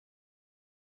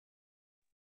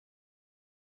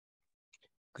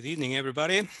Good evening,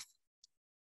 everybody.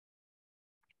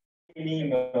 Good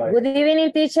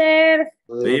evening, teacher.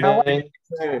 Good evening.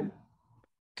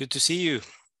 Good to see you.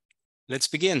 Let's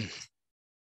begin.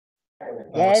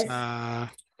 Vamos Yes.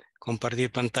 a compartir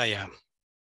pantalla.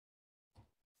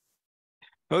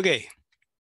 Okay.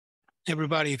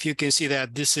 Everybody, if you can see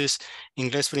that this is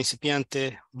Inglés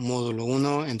Principiante, Módulo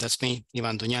 1, and that's me,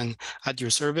 Iván Doñan, at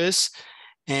your service.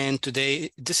 And today,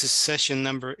 this is session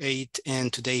number 8,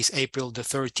 and today is April the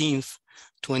 13th,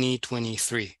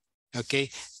 2023. Okay,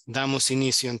 damos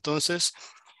inicio entonces.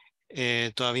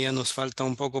 Todavía nos falta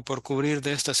un poco por cubrir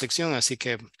de esta sección, así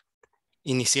que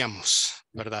iniciamos,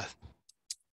 ¿verdad?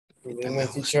 Déjame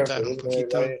ajustar un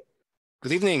poquito.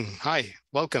 Good evening. Hi.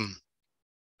 Welcome.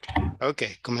 Ok,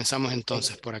 comenzamos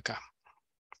entonces por acá.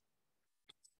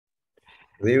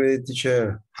 Good evening,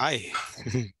 teacher. Hi.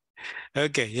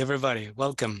 Okay, everybody,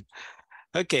 welcome.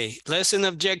 Okay, lesson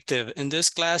objective. In this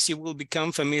class, you will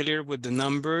become familiar with the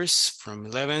numbers from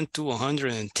 11 to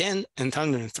 110 and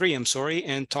 103, I'm sorry,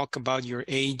 and talk about your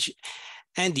age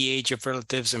and the age of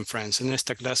relatives and friends. En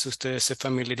esta clase ustedes se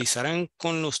familiarizarán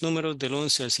con los números del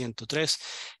 11 al 103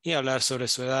 y hablar sobre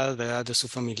su edad, la edad de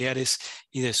sus familiares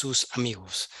y de sus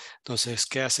amigos. Entonces,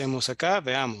 ¿qué hacemos acá?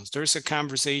 Veamos. There's a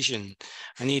conversation.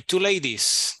 I need two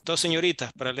ladies, dos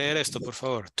señoritas para leer esto, por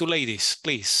favor. Two ladies,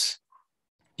 please.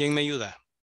 ¿Quién me ayuda?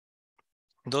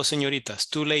 Dos señoritas,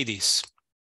 two ladies.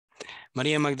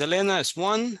 María Magdalena is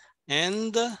one,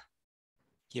 and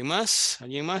 ¿quién más?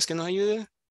 ¿Alguien más que nos ayude?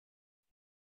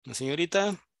 ¿Una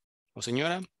señorita o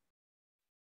señora?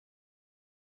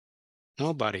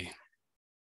 Nobody.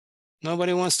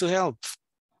 Nobody wants to help.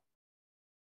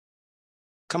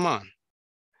 Come on.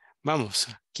 Vamos.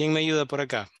 ¿Quién me ayuda por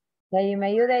acá? Que me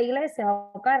ayude Iglesias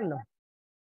o Carlos.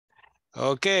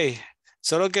 Ok.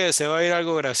 Solo que se va a ir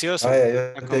algo gracioso.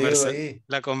 Yo te ayudo ahí.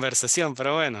 La conversación,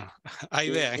 pero bueno. Ahí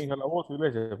Sí, vean. finja la voz,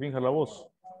 Iglesia, finja la voz.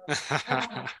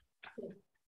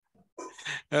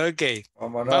 Ok.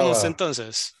 Vamos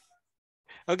entonces.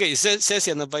 Ok,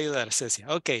 Cecia nos va a ayudar, Cecia.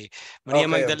 Ok, María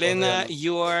Magdalena,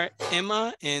 you are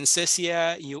Emma, and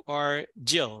Cecia, you are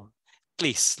Jill.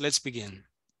 Please, let's begin.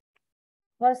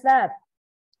 What's that?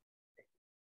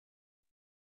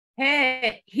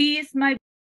 Hey, he is my...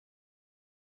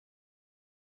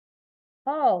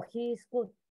 Oh, he's good.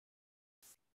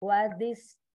 What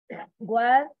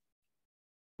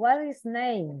is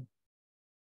name?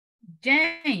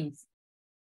 James.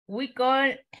 We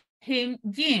call him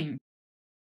Jim.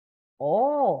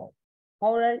 Oh,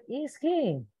 how old is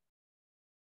he?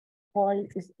 How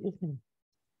old is he?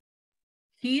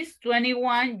 He's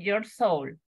 21 years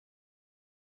old.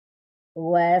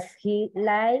 Was he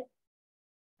like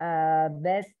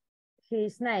best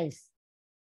he's nice?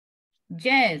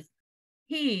 Yes,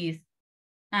 he is.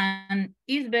 And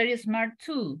is very smart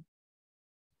too.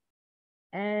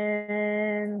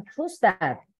 And who's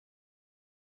that?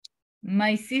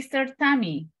 My sister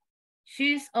Tammy.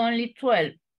 She's only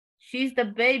 12. She's the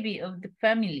baby of the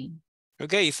family.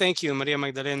 Okay, thank you, María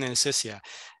Magdalena and Cecia.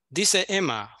 Dice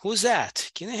Emma, who's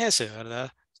that? ¿Quién es ese,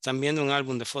 verdad? Están viendo un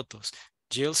álbum de fotos.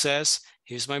 Jill says,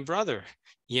 he's my brother.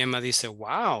 Y Emma dice,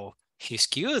 wow, he's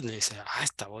cute. Le dice,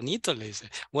 está bonito, le dice.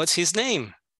 What's his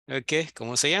name? Okay,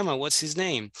 ¿cómo se llama? What's his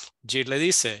name? Jill le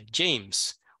dice,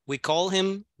 James. We call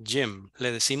him Jim.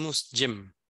 Le decimos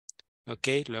Jim.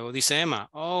 Okay, luego dice Emma,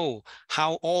 oh,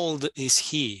 how old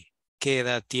is he? ¿Qué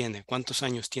edad tiene? ¿Cuántos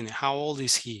años tiene? How old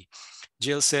is he?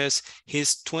 Jill says,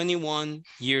 he's 21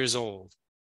 years old.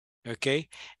 Okay,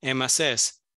 Emma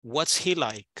says, what's he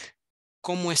like?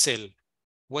 ¿Cómo es él?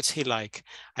 What's he like?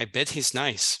 I bet he's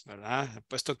nice, ¿verdad?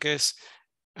 Puesto que es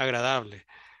agradable.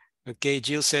 Okay,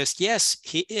 Jill says, yes,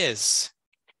 he is.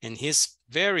 And he's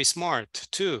very smart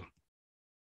too.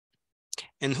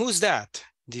 And who's that?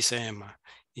 Dice Emma.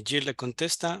 Y Jill le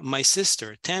contesta, my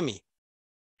sister, Tammy.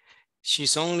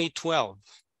 She's only 12.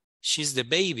 She's the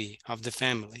baby of the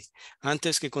family.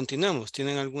 Antes que continuemos,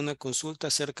 ¿tienen alguna consulta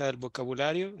acerca del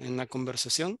vocabulario en la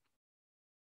conversación?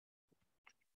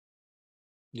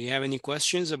 Do you have any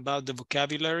questions about the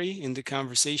vocabulary in the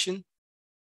conversation?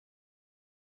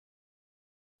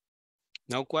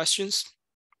 No questions?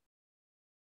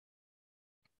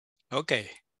 Okay.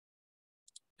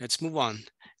 Let's move on.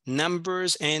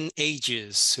 Numbers and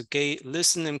ages. Okay,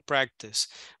 listen and practice.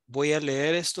 Voy a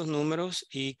leer estos números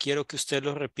y quiero que usted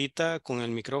los repita con el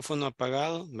micrófono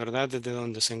apagado, ¿verdad? Desde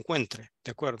donde se encuentre,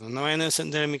 ¿de acuerdo? No vayan a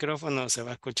encender el micrófono, se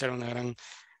va a escuchar una gran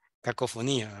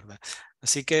cacofonía, ¿verdad?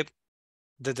 Así que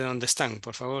desde donde están,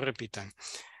 por favor, repitan.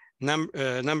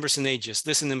 Numbers and ages.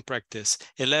 Listen and practice.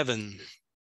 11,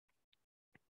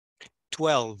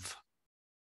 12,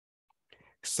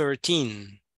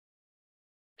 13,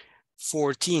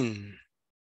 14, 15,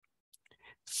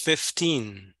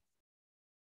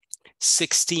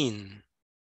 16,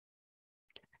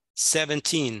 17,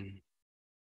 18,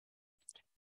 19,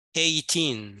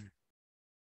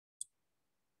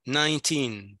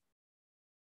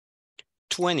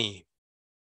 20,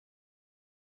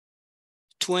 21,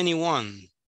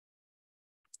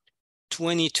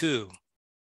 22,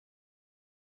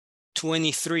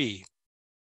 23,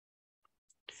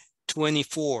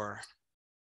 24,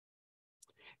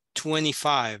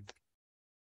 25,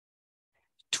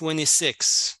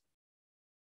 26,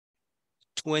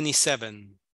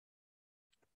 27,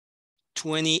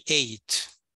 28,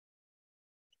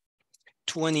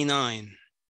 29,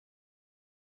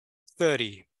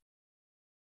 30.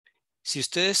 Si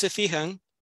ustedes se fijan,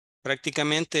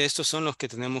 prácticamente estos son los que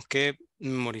tenemos que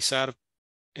memorizar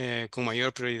con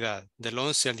mayor prioridad. Del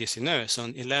 11 al 19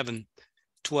 son 11,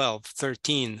 12,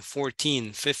 13, 14,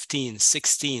 15,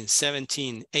 16,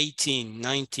 17, 18,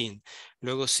 19.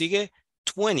 Luego sigue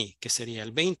 20, que sería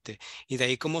el 20. Y de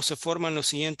ahí, ¿cómo se forman los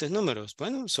siguientes números?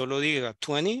 Bueno, solo diga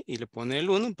 20 y le pone el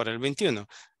 1 para el 21.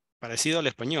 Parecido al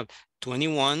español.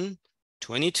 21,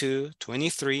 22,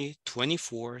 23,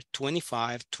 24,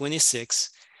 25,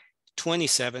 26,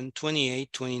 27,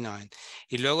 28, 29.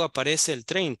 Y luego aparece el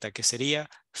 30, que sería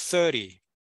 30.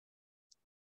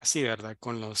 Así, ¿verdad?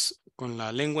 Con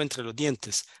la lengua entre los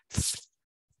dientes.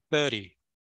 30,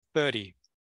 30.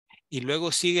 Y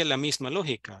luego sigue la misma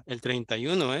lógica. El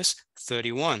 31 es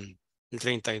 31. El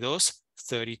 32,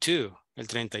 32. El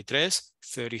 33,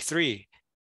 33.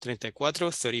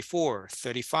 34, 34,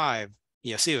 35.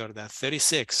 Y así, ¿verdad?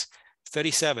 36,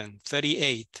 37,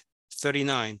 38,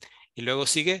 39. Y luego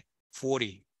sigue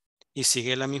 40. Y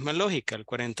sigue la misma lógica. El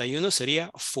 41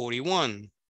 sería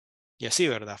 41. Y así,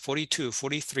 ¿verdad? 42,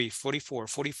 43,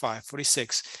 44, 45,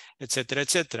 46, etcétera,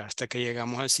 etcétera. Hasta que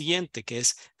llegamos al siguiente, que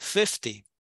es 50.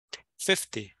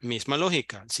 50, misma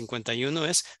lógica. El 51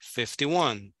 es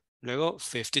 51. Luego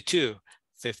 52,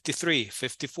 53,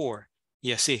 54.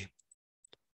 Y así.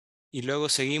 Y luego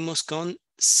seguimos con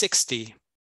 60,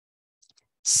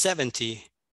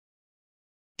 70,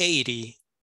 80,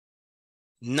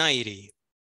 90.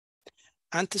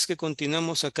 Antes que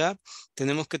continuemos acá,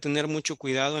 tenemos que tener mucho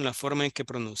cuidado en la forma en que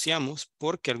pronunciamos,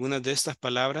 porque algunas de estas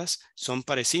palabras son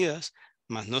parecidas,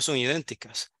 mas no son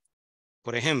idénticas.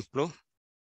 Por ejemplo,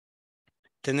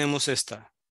 tenemos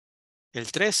esta.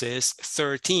 El 13 es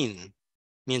 13,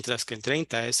 mientras que el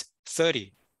 30 es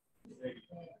 30.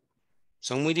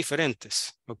 Son muy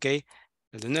diferentes, ¿ok?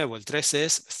 De nuevo, el 13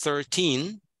 es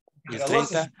 13 y el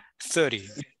 30,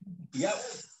 30.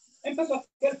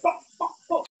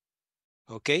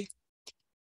 ¿Ok?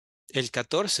 El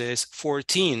 14 es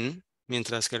 14,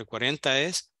 mientras que el 40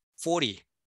 es 40.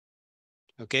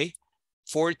 ¿Ok?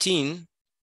 14,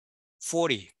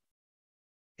 40.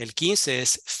 El 15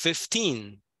 es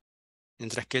 15,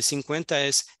 mientras que el 50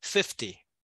 es 50.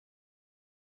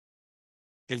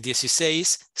 El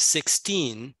 16,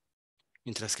 16,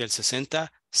 mientras que el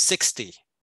 60, 60.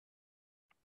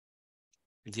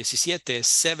 El 17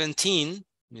 es 17,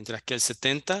 mientras que el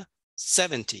 70,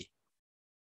 70.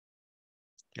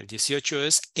 El 18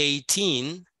 es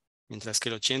 18, mientras que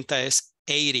el 80 es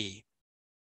 80.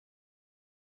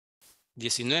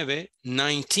 19,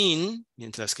 19,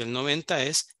 mientras que el 90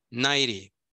 es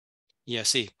 90. Y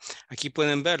así. Aquí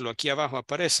pueden verlo, aquí abajo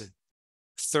aparece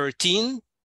 13,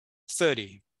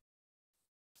 30.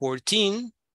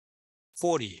 14,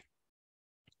 40.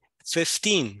 15,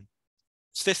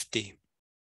 50.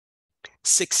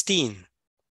 16,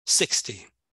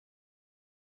 60.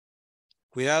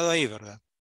 Cuidado ahí, ¿verdad?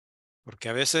 Porque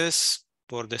a veces,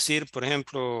 por decir, por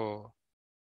ejemplo,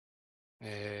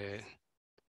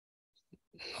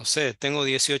 no sé, tengo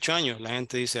 18 años, la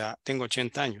gente dice, tengo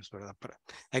 80 años, ¿verdad? Pero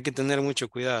hay que tener mucho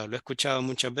cuidado. Lo he escuchado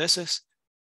muchas veces,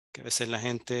 que a veces la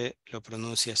gente lo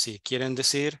pronuncia así. Quieren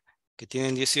decir que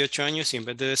tienen 18 años y en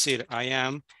vez de decir I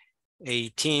am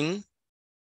 18,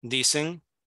 dicen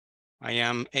I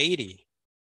am 80,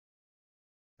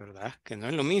 ¿verdad? Que no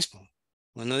es lo mismo.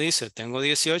 Uno dice tengo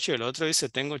 18 y el otro dice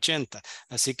tengo 80.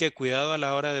 Así que cuidado a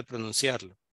la hora de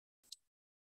pronunciarlo.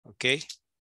 ¿Ok?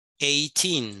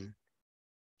 18,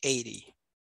 80.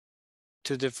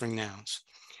 Two different nouns.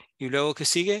 Y luego que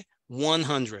sigue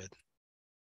 100,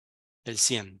 el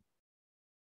 100.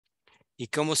 ¿Y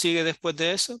cómo sigue después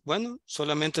de eso? Bueno,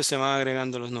 solamente se van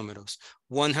agregando los números.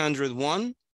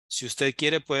 101, si usted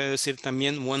quiere puede decir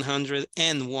también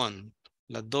 101.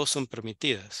 Las dos son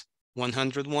permitidas.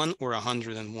 101 or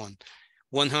 101.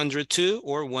 102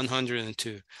 or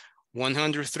 102.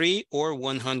 103 or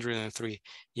 103.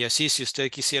 Y así si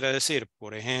usted quisiera decir,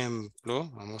 por ejemplo,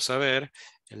 vamos a ver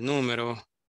el número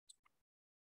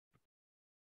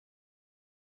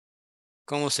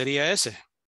 ¿Cómo sería ese?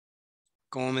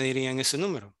 ¿Cómo me dirían ese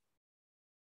número?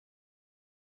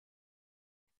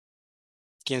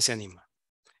 ¿Quién se anima?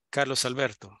 Carlos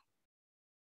Alberto.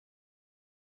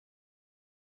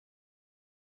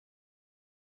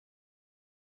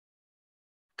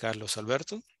 Carlos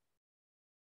Alberto.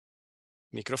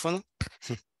 ¿Micrófono?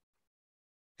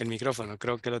 El micrófono,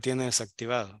 creo que lo tiene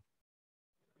desactivado.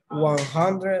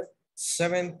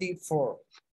 174.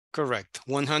 Correct,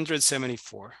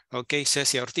 174. Ok,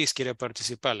 Cecia Ortiz quiere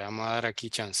participar. Le vamos a dar aquí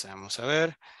chance. Vamos a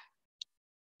ver.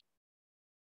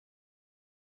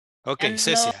 Ok, And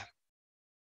Cecia.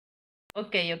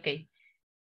 Okay.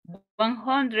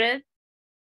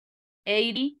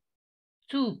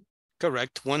 182.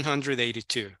 Correct,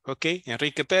 182. Ok,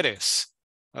 Enrique Pérez.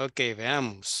 Ok,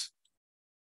 veamos.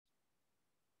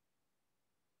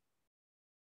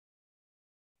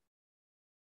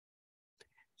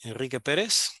 Enrique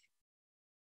Pérez.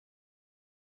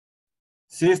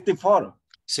 64.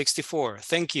 64,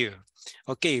 thank you.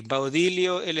 Ok,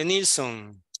 Baudilio L.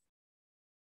 Nilsson.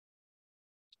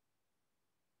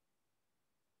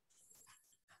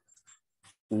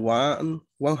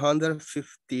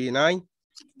 159.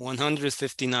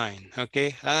 159, ok.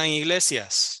 Adam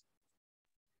Iglesias.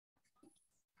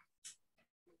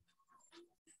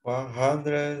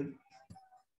 111.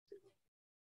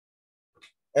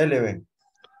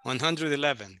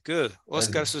 111, good.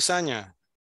 Oscar Susana.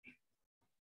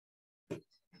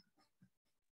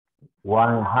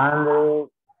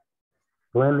 129.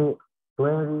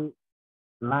 100.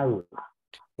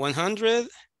 29.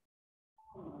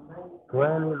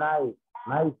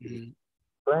 90.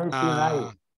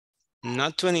 29.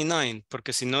 Not 29,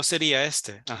 porque si no sería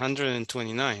este,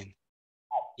 129.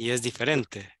 Y es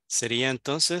diferente. Sería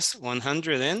entonces 100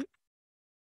 and...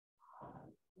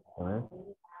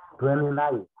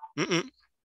 29.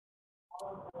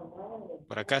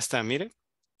 Por acá está, mire.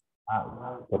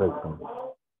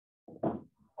 Correcto.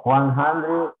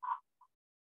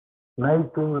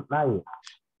 199.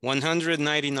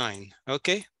 199, ok,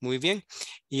 muy bien.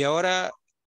 Y ahora,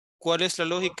 ¿cuál es la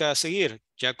lógica a seguir?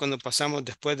 Ya cuando pasamos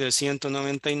después del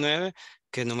 199,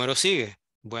 ¿qué número sigue?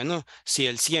 Bueno, si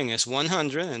el 100 es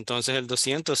 100, entonces el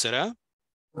 200 será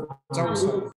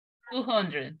 200.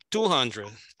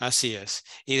 200, así es.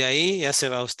 Y de ahí ya se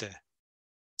va usted.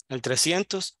 El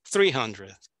 300,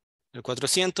 300. El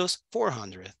 400,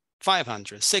 400.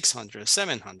 500, 600,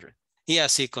 700. Y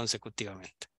así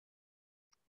consecutivamente.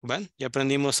 Bueno, ya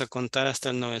aprendimos a contar hasta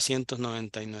el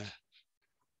 999.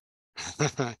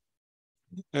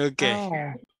 Ok. Oh,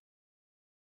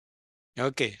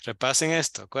 Ok, repasen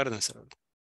esto, acuérdense.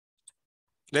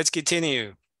 Let's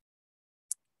continue.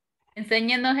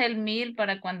 Enséñenos el 1000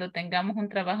 para cuando tengamos un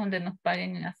trabajo donde nos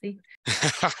paguen así.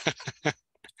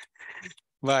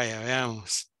 Vaya,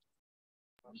 veamos.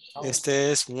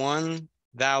 Este es 1000.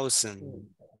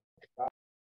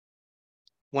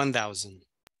 1000.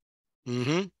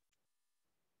 Ujú.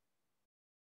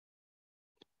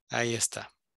 Ahí está.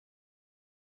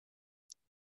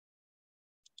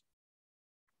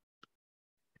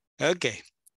 Ok.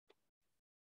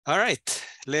 All right,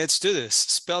 let's do this.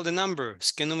 Spell the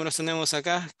numbers. ¿Qué números tenemos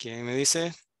acá? ¿Quién me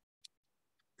dice?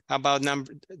 How about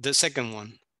the second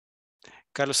one?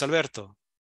 Carlos Alberto.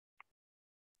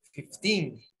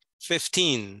 15.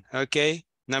 15. Okay.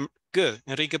 Good.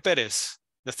 Enrique Pérez.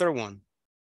 The third one.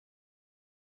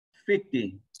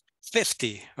 50.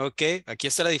 50. Okay. Aquí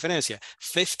está la diferencia.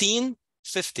 15,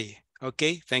 50.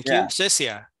 Okay. Thank you. Yeah.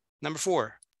 Cecia. Number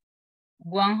 4.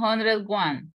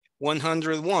 101.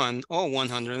 101 or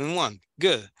 101.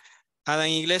 Good. Adam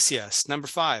Iglesias. Number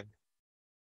 5.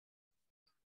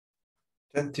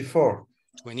 24.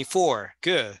 24.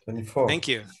 Good. 24. Thank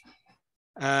you.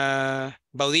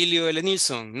 Baudilio L.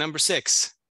 Nilsson. Number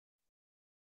 6.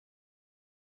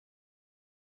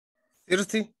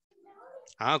 30.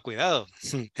 Ah, cuidado.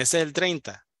 Ese es el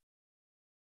 30.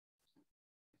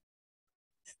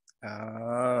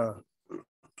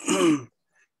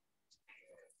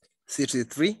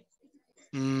 63.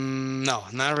 No,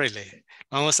 not really.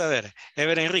 Vamos a ver.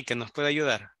 Ever Enrique nos puede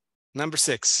ayudar. Number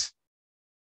 6.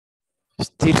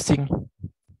 13.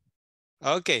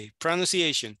 Okay,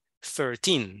 pronunciation.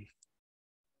 13.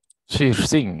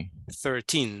 13.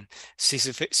 13. Si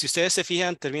ustedes se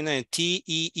fijan, terminan en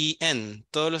T-E-E-N.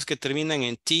 Todos los que terminan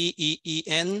en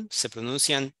T-E-E-N se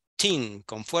pronuncian teen,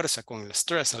 con fuerza, con el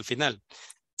stress al final.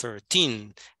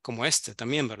 13, como este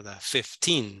también, ¿verdad?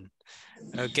 15.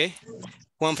 Ok.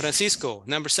 Juan Francisco,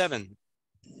 number 7.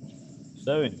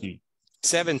 70.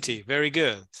 70, very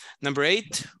good. Number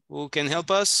 8, who can help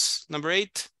us? Number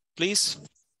 8, please.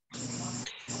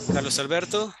 Carlos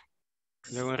Alberto.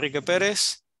 Luego Enrique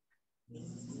Pérez.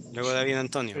 Luego David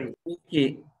Antonio.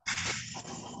 Okay.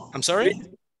 I'm sorry?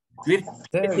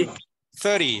 30.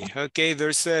 30. Okay,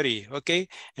 there's 30. Okay.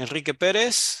 Enrique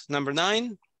Perez, number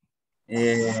 9.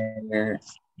 19.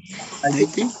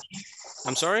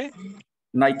 I'm sorry?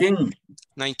 19.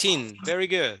 19. Very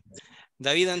good.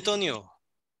 David Antonio,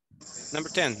 number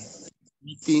 10.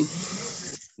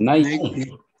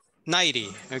 90. 90.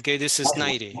 Okay, this is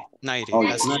 90. 90. Oh,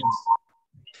 Así nice.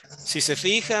 es. Si se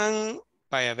fijan,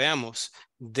 vaya, veamos.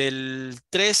 Del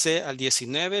 13 al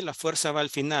 19, la fuerza va al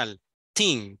final.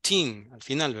 Teen, al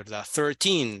final, ¿verdad?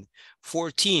 13,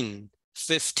 14, 15,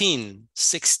 16,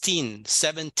 17,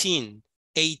 18,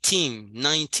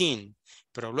 19.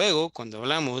 Pero luego, cuando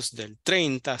hablamos del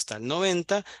 30 hasta el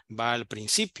 90, va al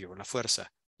principio la fuerza.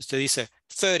 Usted dice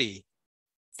 30,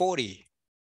 40,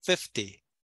 50,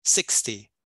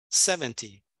 60,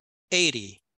 70,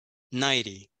 80,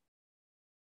 90.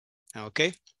 Ok.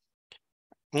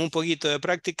 Un poquito de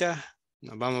práctica,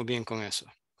 nos vamos bien con eso.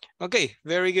 Okay,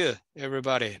 very good,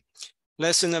 everybody.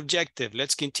 Lesson objective,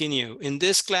 let's continue. In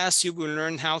this class, you will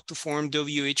learn how to form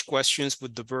WH questions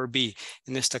with the verb be.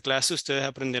 En esta clase, ustedes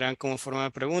aprenderán cómo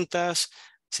formar preguntas.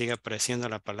 Sigue apareciendo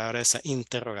la palabra esa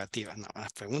interrogativa. No,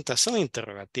 las preguntas son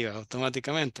interrogativas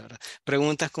automáticamente, ¿verdad?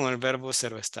 Preguntas con el verbo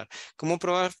ser o estar.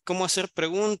 ¿Cómo hacer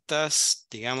preguntas?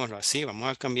 Digámoslo así, vamos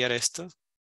a cambiar esto.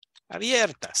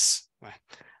 Abiertas. Bueno,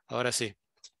 ahora sí.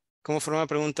 ¿Cómo formar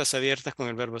preguntas abiertas con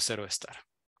el verbo ser o estar?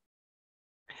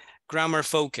 Grammar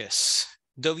focus.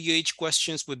 WH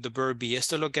questions with the verb be.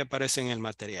 Esto es lo que aparece en el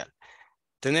material.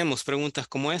 Tenemos preguntas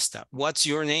como esta. What's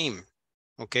your name?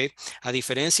 ¿Ok? A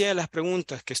diferencia de las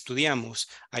preguntas que estudiamos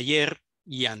ayer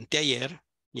y anteayer,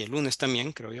 y el lunes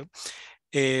también, creo yo,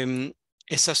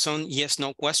 esas son yes,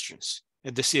 no questions.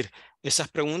 Es decir, esas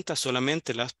preguntas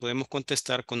solamente las podemos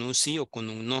contestar con un sí o con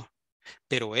un no.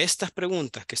 Pero estas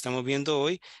preguntas que estamos viendo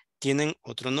hoy tienen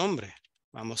otro nombre.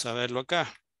 Vamos a verlo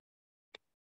acá.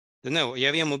 De nuevo, ya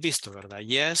habíamos visto, ¿verdad?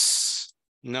 Yes,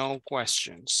 no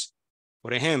questions.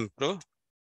 Por ejemplo,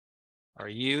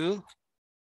 are you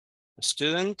a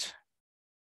student?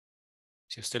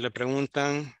 Si a usted le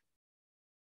preguntan,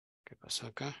 ¿qué pasó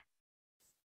acá?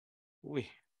 Uy,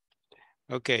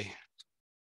 ok.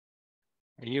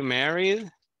 Are you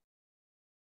married?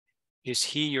 Is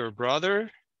he your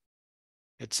brother?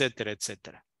 Etcétera,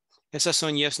 etcétera. Esas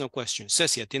son yes, no questions.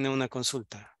 Cecia, tiene una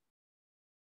consulta.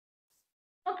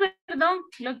 Oh, perdón,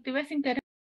 lo activé sin querer.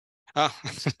 Ah,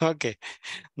 ok,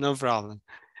 no problem.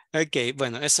 Ok,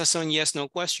 bueno, esas son yes, no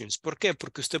questions. ¿Por qué?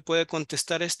 Porque usted puede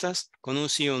contestar estas con un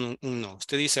sí o un no.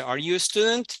 Usted dice, are you a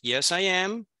student? Yes, I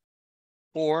am.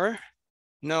 Or,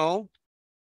 no,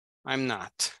 I'm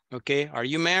not. Ok, are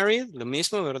you married? Lo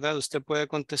mismo, ¿verdad? Usted puede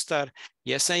contestar,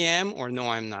 yes, I am, or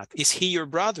no, I'm not. Is he your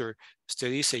brother?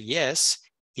 Usted dice, yes,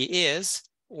 he is,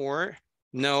 or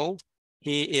no,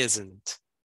 he isn't.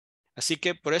 Así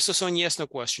que por eso son yes, no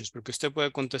questions, porque usted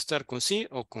puede contestar con sí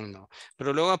o con no.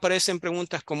 Pero luego aparecen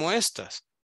preguntas como estas.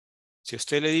 Si a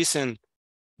usted le dicen,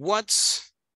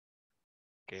 what's,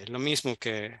 que es lo mismo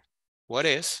que what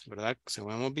is, ¿verdad?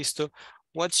 Según hemos visto,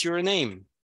 what's your name?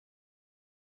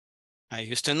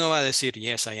 Ahí usted no va a decir,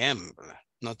 yes, I am, ¿verdad?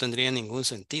 No tendría ningún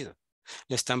sentido.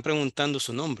 Le están preguntando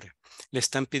su nombre. Le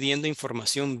están pidiendo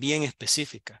información bien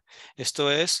específica.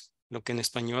 Esto es lo que en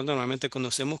español normalmente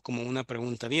conocemos como una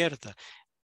pregunta abierta.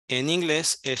 En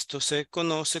inglés, esto se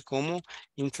conoce como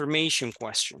information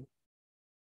question.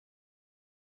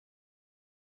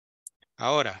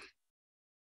 Ahora,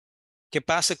 ¿qué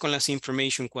pasa con las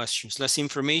information questions? Las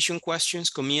information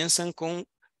questions comienzan con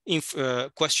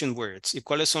question words. ¿Y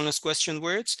cuáles son los question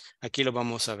words? Aquí lo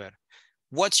vamos a ver.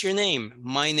 What's your name?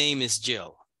 My name is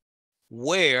Jill.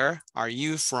 Where are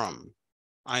you from?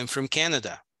 I'm from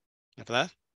Canada. ¿Verdad?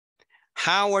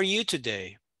 How are you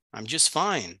today? I'm just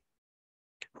fine.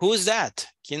 Who's that?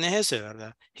 ¿Quién es ese,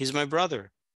 verdad? He's my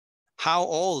brother. How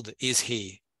old is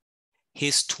he?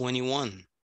 He's 21.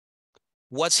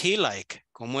 What's he like?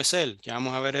 ¿Cómo es él? Ya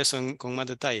vamos a ver eso con más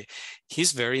detalle.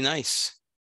 He's very nice.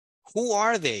 Who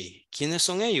are they? ¿Quiénes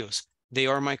son ellos? They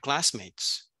are my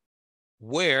classmates.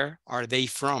 Where are they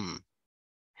from?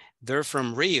 They're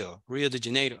from Rio de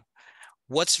Janeiro.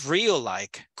 What's Rio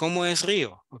like? ¿Cómo es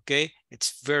Rio? Okay,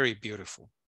 it's very beautiful.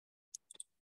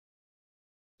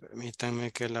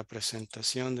 Permítanme que la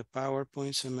presentación de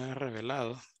PowerPoint se me ha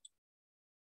revelado.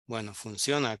 Bueno,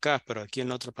 funciona acá, pero aquí en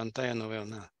la otra pantalla no veo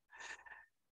nada.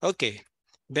 Ok,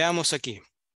 veamos aquí.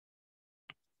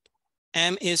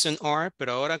 Am, is, and are,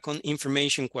 pero ahora con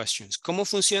information questions. ¿Cómo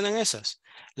funcionan esas?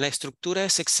 La estructura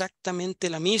es exactamente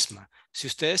la misma. Si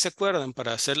ustedes se acuerdan,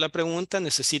 para hacer la pregunta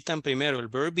necesitan primero el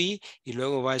verb be y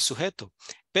luego va el sujeto.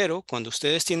 Pero cuando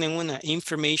ustedes tienen una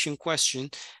information question,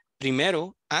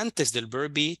 primero, antes del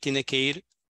verb be, tiene que ir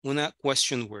una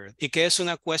question word. ¿Y qué es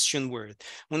una question word?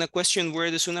 Una question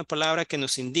word es una palabra que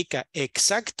nos indica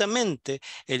exactamente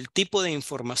el tipo de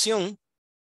información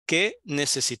que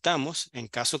necesitamos en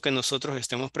caso que nosotros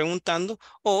estemos preguntando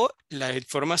o la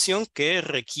información que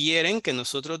requieren que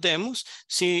nosotros demos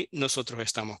si nosotros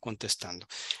estamos contestando.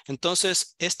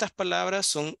 Entonces, estas palabras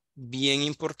son bien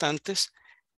importantes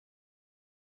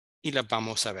y las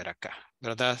vamos a ver acá,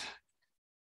 ¿verdad?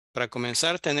 Para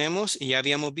comenzar tenemos, y ya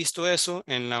habíamos visto eso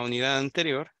en la unidad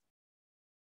anterior,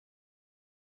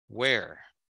 where.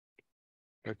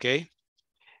 ¿Ok?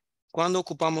 ¿Cuándo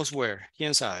ocupamos where?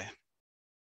 ¿Quién sabe?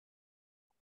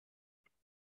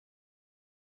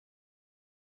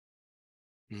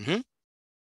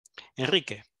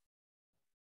 Enrique.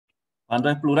 Cuando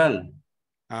es plural.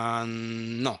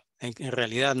 No, en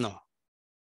realidad no.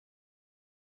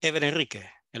 Ever Enrique,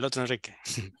 el otro Enrique.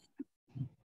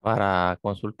 Para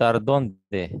consultar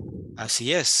dónde.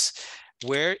 Así es.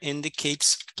 Where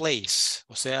indicates place,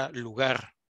 o sea,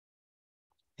 lugar.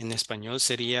 En español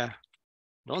sería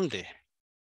 ¿dónde?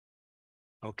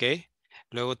 ¿Ok?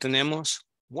 Luego tenemos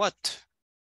what.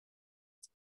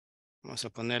 Vamos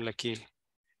a ponerle aquí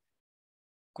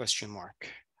question mark.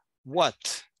 What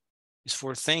is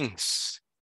for things.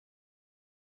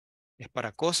 Es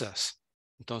para cosas.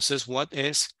 Entonces, what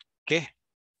es qué.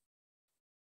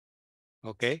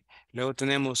 ¿Ok? Luego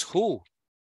tenemos who.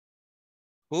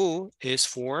 Who is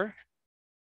for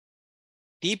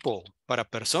people, para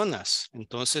personas.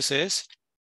 Entonces es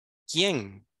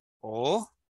quién o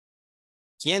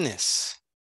quiénes.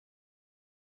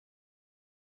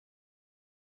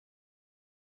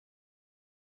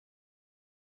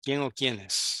 ¿Quién o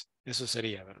quiénes? Eso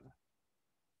sería, ¿verdad?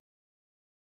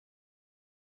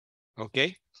 ¿Ok?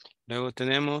 Luego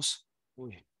tenemos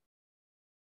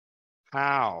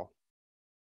how,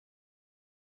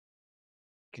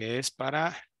 que es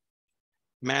para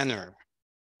manner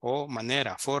o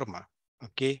manera, forma.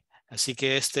 ¿Ok? Así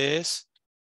que este es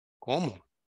cómo.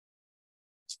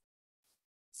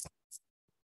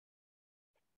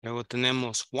 Luego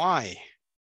tenemos why.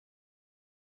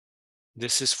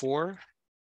 This is for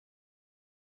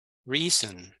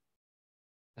reason.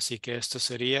 Así que esto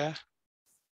sería,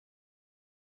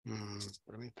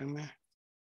 permítanme,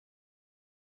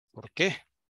 ¿por qué?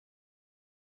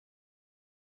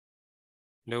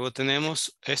 Luego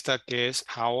tenemos esta que es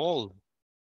how old.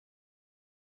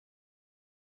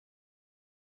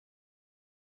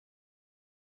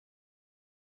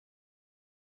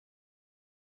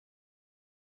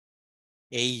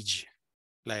 Age,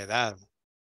 la edad.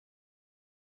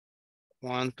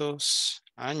 ¿Cuántos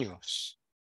años?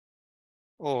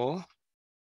 O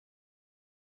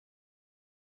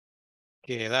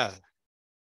 ¿qué edad?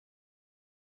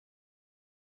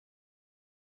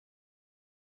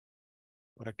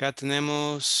 Por acá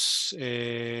tenemos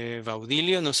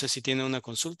Baudilio, no sé si tiene una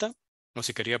consulta o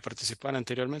si quería participar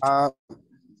anteriormente.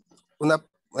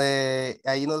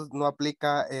 Ahí no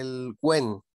aplica el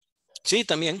when. Sí,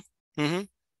 también. Ujú.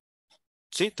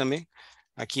 Sí, también.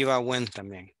 Aquí va when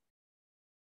también.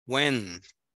 When.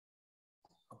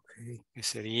 Okay. Que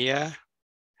sería,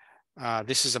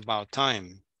 this is about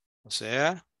time. O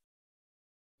sea,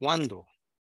 ¿cuándo?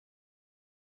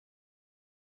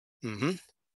 Ujú.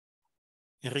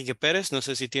 Enrique Pérez, no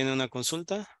sé si tiene una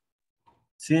consulta.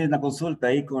 Sí, una consulta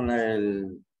ahí con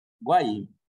el why.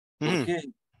 ¿Por Ujú, qué?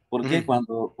 ¿Por qué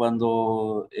ujú.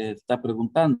 cuando está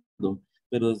preguntando?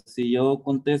 Pero si yo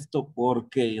contesto por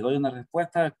qué y doy una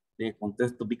respuesta,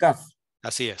 contesto because.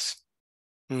 Así es.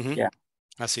 Ujú. Ya.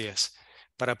 Así es.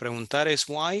 Para preguntar es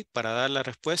why, para dar la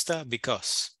respuesta,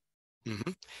 because.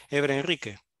 Ujú. Ebre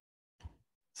Enrique.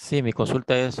 Sí, mi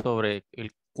consulta es sobre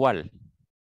el cuál.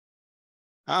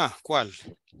 ¿Cuál?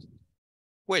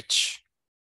 Which.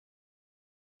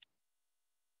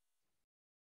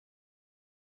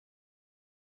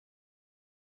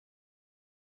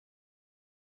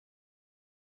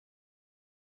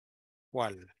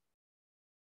 ¿Cuál?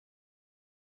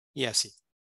 Y así.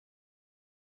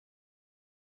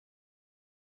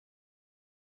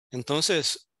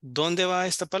 Entonces, ¿dónde va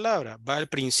esta palabra? Va al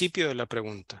principio de la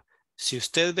pregunta. Si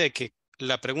usted ve que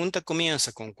la pregunta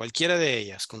comienza con cualquiera de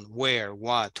ellas, con where,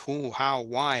 what, who, how,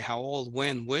 why, how old,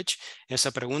 when, which, esa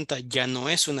pregunta ya no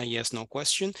es una yes, no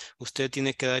question. Usted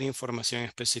tiene que dar información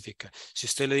específica. Si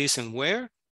usted le dicen where,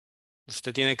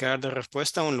 usted tiene que dar de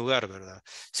respuesta a un lugar, ¿verdad?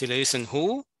 Si le dicen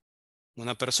who,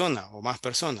 una persona o más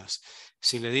personas.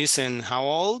 Si le dicen how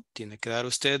old, tiene que dar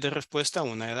usted de respuesta a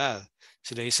una edad.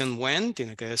 Si le dicen when,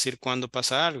 tiene que decir cuándo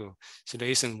pasa algo. Si le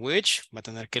dicen which, va a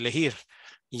tener que elegir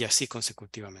y así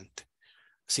consecutivamente.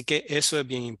 Así que eso es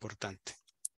bien importante.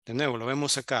 De nuevo, lo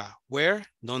vemos acá. Where,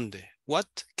 ¿dónde? What,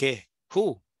 ¿qué?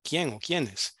 Who, ¿quién o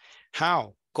quiénes?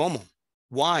 How, ¿cómo?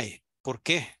 Why, ¿por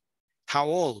qué? How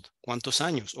old, ¿cuántos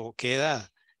años o qué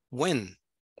edad? When,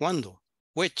 ¿cuándo?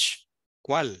 Which,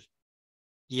 ¿cuál?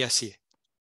 Y así.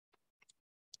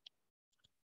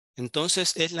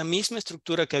 Entonces es la misma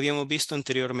estructura que habíamos visto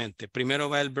anteriormente. Primero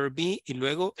va el verb be y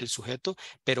luego el sujeto,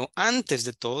 pero antes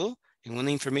de todo, en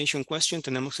una information question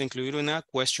tenemos que incluir una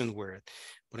question word.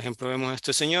 Por ejemplo, vemos a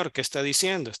este señor que está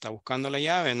diciendo, está buscando la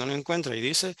llave, no la encuentra y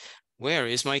dice,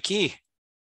 where is my key?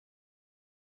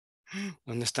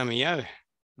 ¿Dónde está mi llave?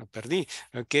 La perdí.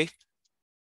 Ok.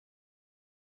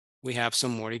 We have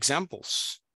some more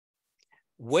examples.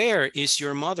 Where is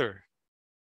your mother?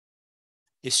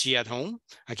 Is she at home?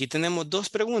 Aquí tenemos dos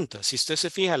preguntas. Si usted se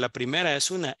fija, la primera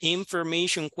es una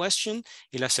information question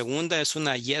y la segunda es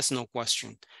una yes, no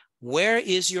question. Where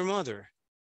is your mother?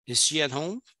 Is she at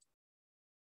home?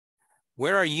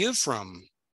 Where are you from?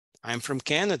 I'm from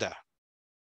Canada.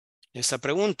 Esa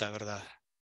pregunta, ¿verdad?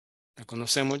 La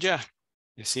conocemos ya.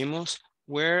 Decimos,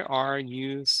 where are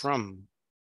you from?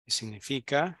 ¿Qué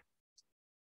significa?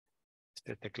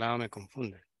 Este teclado me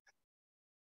confunde.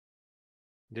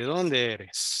 ¿De dónde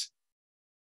eres?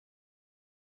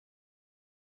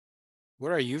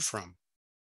 Where are you from?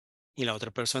 Y la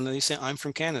otra persona dice, I'm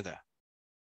from Canada.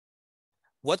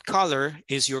 What color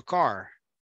is your car?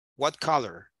 What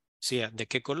color? Sí, ¿de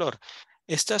qué color?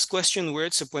 Estas question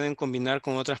words se pueden combinar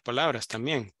con otras palabras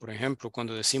también. Por ejemplo,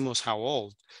 cuando decimos how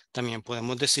old, también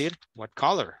podemos decir what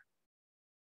color,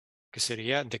 que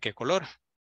sería ¿de qué color?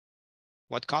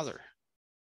 What color?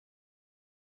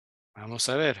 Vamos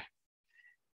a ver.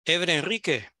 Ever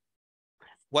Enrique,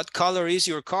 what color is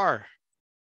your car?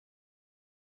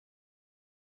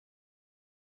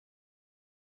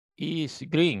 Is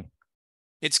green.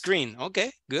 It's green.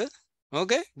 Okay, good.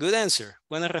 Okay, good answer.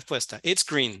 Buena respuesta. It's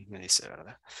green, me dice,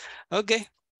 ¿verdad? Okay.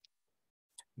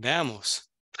 Veamos.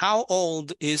 How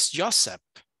old is Joseph?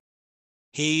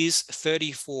 He's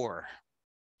 34.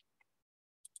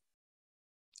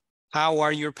 How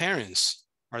are your parents?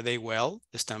 Are they well?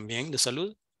 ¿Están bien de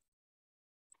salud?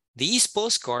 These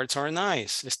postcards are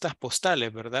nice. Estas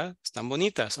postales, ¿verdad? Están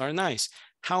bonitas. Are nice.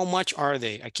 How much are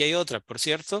they? Aquí hay otra, por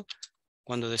cierto.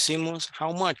 Cuando decimos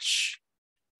how much,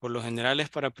 por lo general es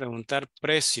para preguntar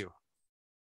precio.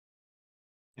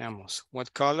 Veamos. What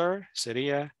color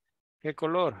sería ¿qué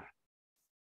color?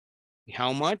 Y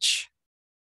how much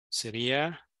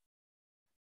sería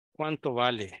 ¿cuánto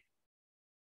vale?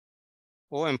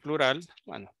 O en plural,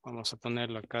 bueno, vamos a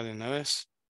ponerlo acá de una vez.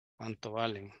 ¿Cuánto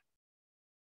valen?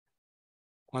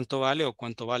 ¿Cuánto vale o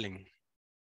cuánto valen?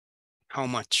 How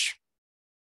much?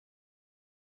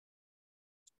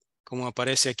 Como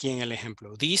aparece aquí en el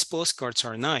ejemplo. These postcards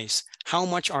are nice. How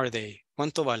much are they?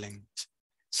 ¿Cuánto valen?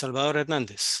 Salvador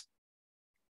Hernández.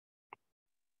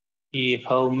 Y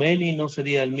how many no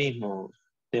sería el mismo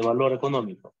de valor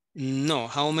económico. No,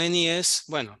 how many es,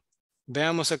 bueno,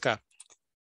 veamos acá.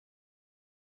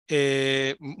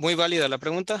 Muy válida la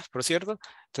pregunta, por cierto.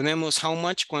 Tenemos how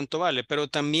much, cuánto vale, pero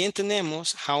también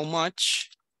tenemos how much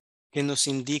que nos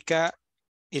indica,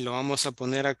 y lo vamos a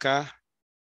poner acá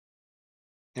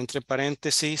entre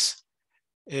paréntesis,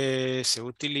 se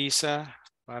utiliza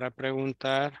para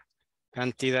preguntar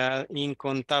cantidad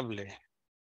incontable.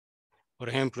 Por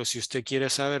ejemplo, si usted quiere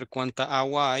saber cuánta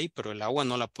agua hay, pero el agua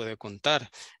no la puede contar,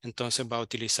 entonces va a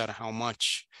utilizar how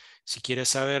much. Si quiere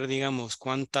saber, digamos,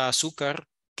 cuánta azúcar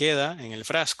queda en el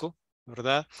frasco,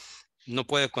 ¿verdad? No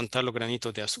puede contar los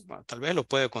granitos de azúcar. Tal vez lo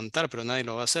puede contar, pero nadie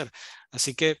lo va a hacer.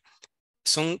 Así que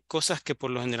son cosas que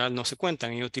por lo general no se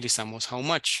cuentan y utilizamos how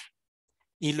much.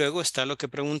 Y luego está lo que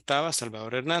preguntaba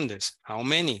Salvador Hernández. How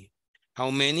many?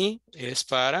 How many es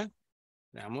para,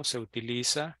 veamos, se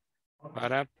utiliza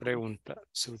para preguntar,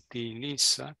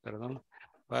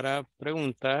 para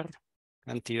preguntar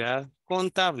cantidad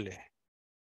contable.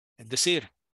 Es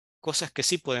decir, cosas que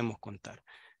sí podemos contar.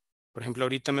 Por ejemplo,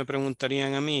 ahorita me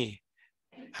preguntarían a mí,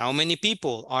 how many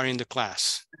people are in the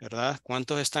class? ¿Verdad?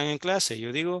 ¿Cuántos están en clase?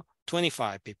 Yo digo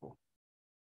 25 people.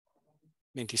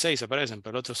 26 aparecen,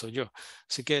 pero otro soy yo.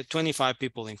 Así que 25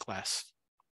 people in class.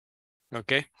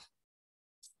 ¿Ok?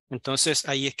 Entonces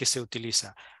ahí es que se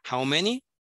utiliza how many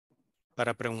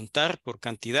para preguntar por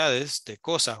cantidades de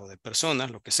cosas o de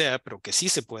personas, lo que sea, pero que sí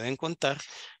se pueden contar.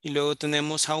 Y luego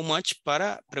tenemos how much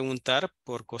para preguntar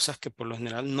por cosas que por lo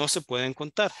general no se pueden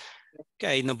contar. Que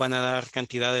ahí nos van a dar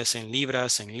cantidades en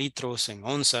libras, en litros, en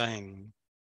onzas, en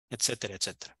etcétera,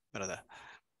 etcétera, ¿verdad?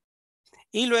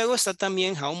 Y luego está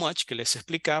también how much que les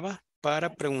explicaba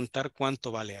para preguntar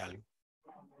cuánto vale algo.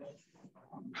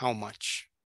 How much.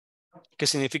 que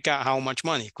significa how much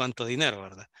money, cuánto dinero,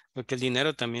 ¿verdad? Porque el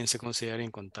dinero también se considera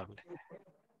incontable.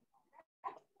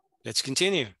 Let's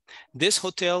continue. This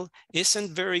hotel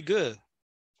isn't very good.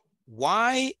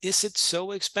 Why is it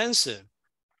so expensive?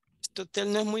 Este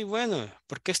hotel no es muy bueno.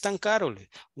 ¿Por qué es tan caro?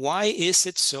 Why is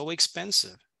it so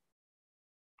expensive?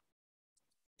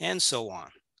 And so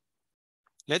on.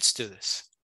 Let's do this.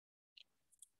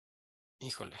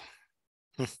 Híjole.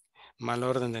 Mal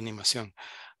orden de animación.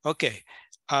 Ok.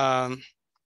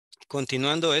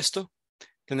 Continuando esto,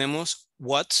 tenemos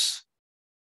what's.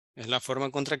 Es la forma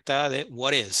contractada de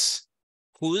what is.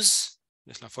 Whose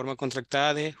es la forma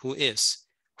contractada de who is.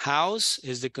 How's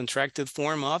is the contracted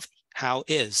form of how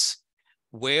is.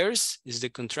 Where's is the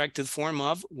contracted form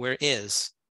of where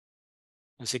is.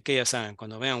 Así que ya saben,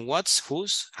 cuando vean what's,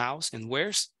 whose, how's, and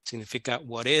where's, significa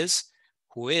what is,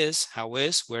 who is, how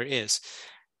is, where is.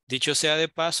 Dicho sea de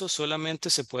paso, solamente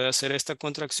se puede hacer esta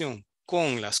contracción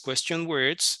con las question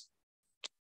words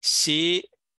si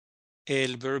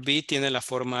el verb be tiene la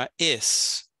forma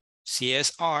is. Si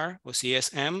es are o si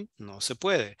es am, no se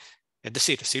puede. Es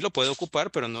decir, sí lo puede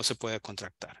ocupar, pero no se puede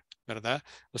contractar, ¿verdad?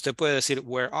 Usted puede decir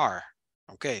where are,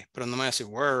 ok, pero no me va a decir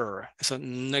where. Eso,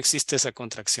 no existe esa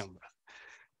contracción, ¿verdad?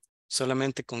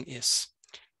 Solamente con is.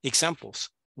 Examples.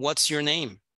 What's your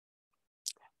name?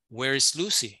 Where is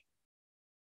Lucy?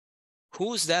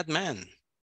 Who's that man?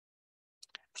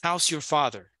 How's your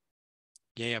father?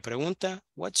 Y ella pregunta,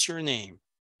 what's your name?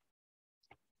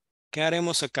 ¿Qué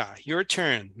haremos acá? Your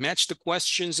turn. Match the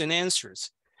questions and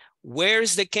answers.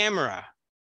 Where's the camera?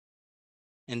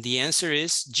 And the answer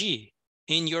is G.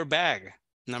 In your bag.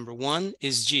 Number 1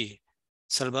 is G.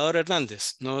 Salvador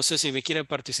Hernández, no sé si me quiere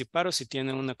participar o si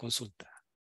tiene una consulta.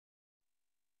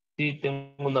 Sí,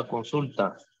 tengo una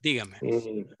consulta. Dígame.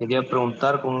 Quería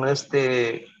preguntar con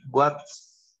what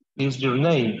is your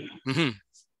name?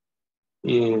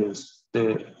 Uh-huh.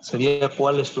 Sería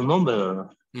 ¿cuál es tu nombre, verdad?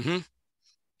 Uh-huh.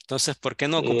 Entonces, ¿por qué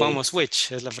no ocupamos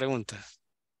which? Es la pregunta.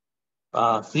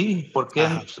 Sí, ¿por qué?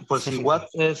 Ajá. Pues si what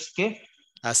es qué.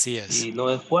 Así es. Y no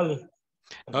es cuál.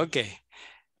 Ok.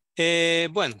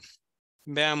 Bueno,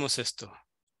 veamos esto.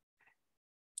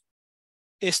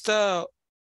 Este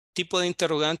tipo de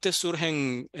interrogantes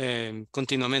surgen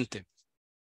continuamente,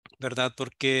 ¿verdad?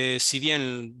 Porque si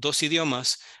bien dos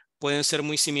idiomas pueden ser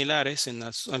muy similares en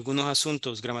algunos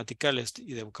asuntos gramaticales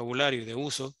y de vocabulario y de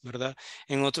uso, ¿verdad?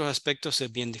 En otros aspectos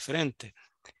es bien diferente.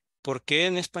 ¿Por qué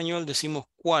en español decimos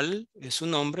cuál es su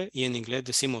nombre y en inglés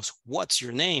decimos what's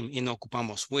your name y no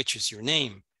ocupamos which is your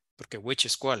name? Porque which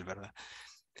es cuál, ¿verdad?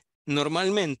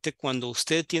 Normalmente cuando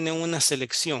usted tiene una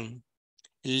selección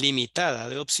limitada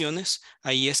de opciones,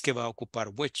 ahí es que va a ocupar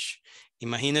which.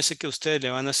 Imagínese que ustedes le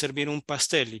van a servir un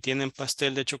pastel y tienen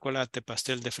pastel de chocolate,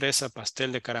 pastel de fresa,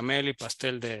 pastel de caramelo y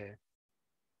pastel de,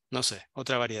 no sé,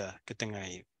 otra variedad que tenga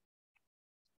ahí.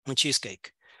 Un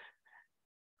cheesecake.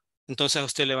 Entonces a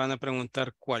usted le van a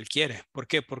preguntar cuál quiere. ¿Por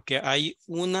qué? Porque hay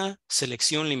una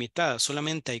selección limitada.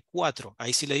 Solamente hay 4.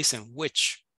 Ahí sí le dicen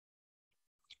which.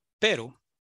 Pero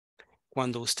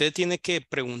cuando usted tiene que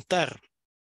preguntar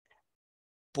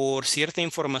por cierta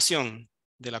información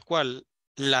de la cual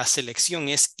la selección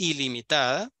es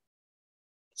ilimitada,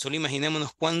 solo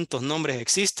imaginémonos cuántos nombres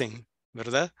existen,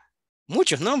 ¿verdad?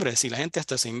 Muchos nombres y la gente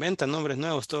hasta se inventa nombres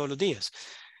nuevos todos los días.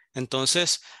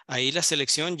 Entonces, ahí la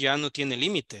selección ya no tiene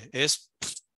límite, es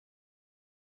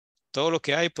todo lo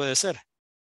que hay puede ser.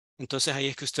 Entonces ahí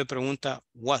es que usted pregunta,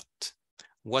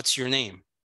 what's your name?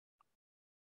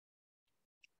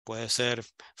 Puede ser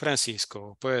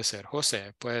Francisco, puede ser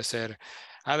José, puede ser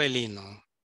Abelino,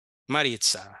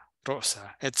 Maritza,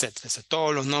 Rosa, etcétera.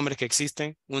 Todos los nombres que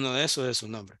existen, uno de esos es su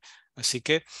nombre. Así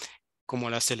que como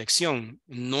la selección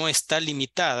no está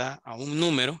limitada a un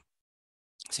número,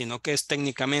 sino que es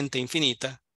técnicamente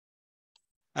infinita,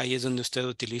 ahí es donde usted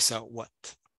utiliza what.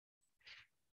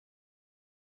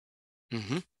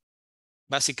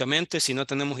 Básicamente, si no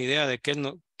tenemos idea de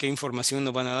qué información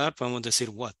nos van a dar, podemos decir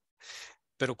what.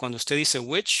 Pero cuando usted dice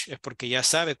which, es porque ya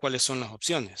sabe cuáles son las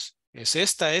opciones. Es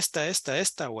esta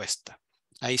o esta.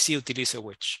 Ahí sí utilice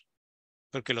which,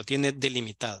 porque lo tiene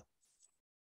delimitado.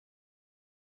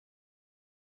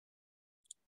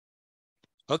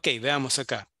 Ok, veamos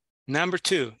acá. Number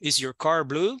 2, is your car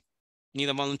blue? Need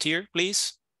a volunteer,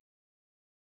 please?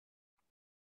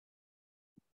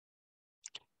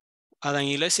 Adán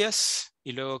Iglesias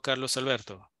y luego Carlos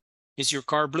Alberto. Is your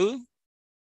car blue?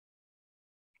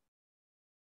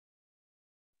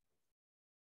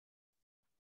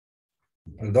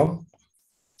 Perdón.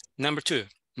 Number 2,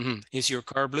 is your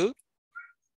car blue?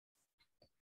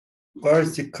 Where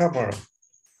is the camera?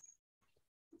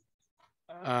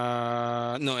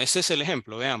 No, ese es el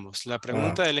ejemplo, veamos. La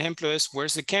pregunta del ejemplo es,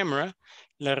 where's the camera?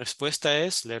 La respuesta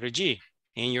es letter G,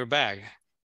 in your bag.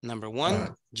 Number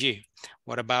 1, G.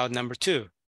 What about number 2?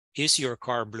 Is your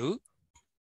car blue?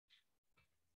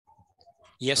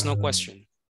 Yes, no question.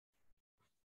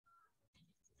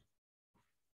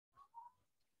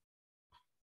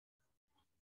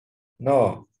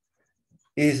 No,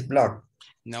 it's black.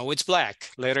 No, it's black.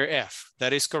 Letter F.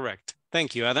 That is correct.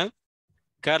 Thank you, Adam.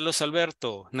 Carlos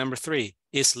Alberto, number 3.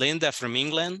 Is Linda from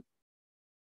England?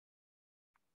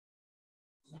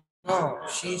 No,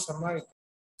 she's American.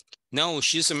 No,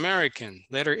 she's American.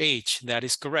 Letter H. That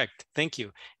is correct. Thank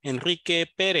you. Enrique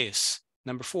Perez,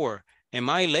 number 4. Am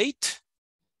I late?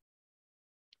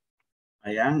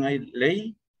 I am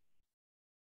late.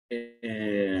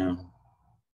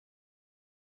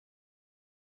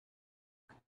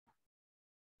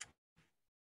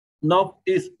 No,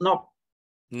 it's not.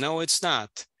 No, it's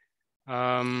not.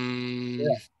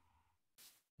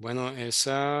 Bueno,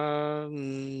 esa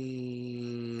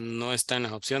no está en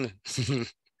las opciones.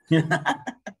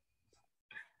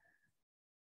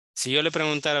 Si yo le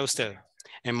preguntara a usted,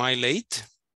 am I late?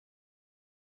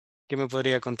 ¿Qué me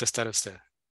podría contestar usted?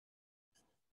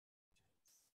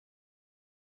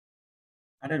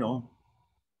 I don't know.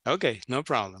 Okay, no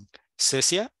problem.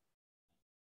 Cecia?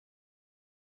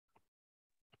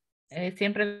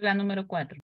 Siempre la número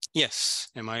 4. Yes.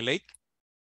 Am I late?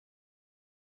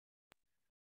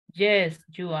 Yes,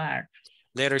 you are.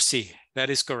 Letter C. That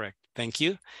is correct. Thank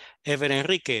you. Ever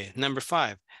Enrique, number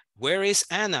 5. Where is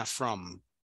Anna from?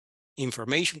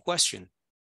 Information question.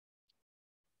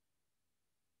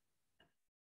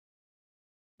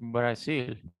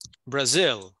 Brazil.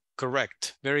 Brazil.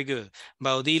 Correct. Very good.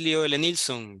 Baudilio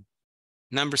Elenilson,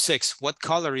 number 6. What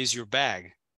color is your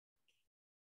bag?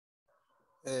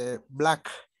 Black.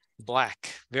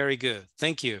 Black. Very good.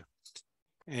 Thank you.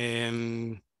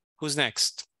 Who's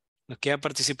next? Los que ya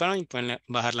participaron y pueden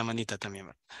bajar la manita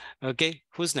también. Okay.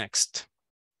 Who's next?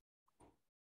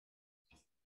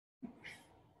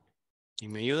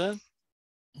 ¿Quién me ayuda?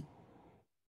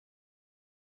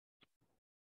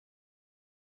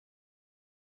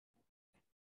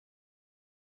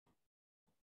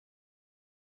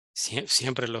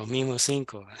 Siempre los mismos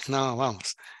 5. No,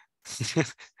 vamos.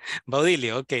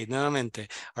 Baudilio, ok, nuevamente.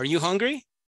 Are you hungry?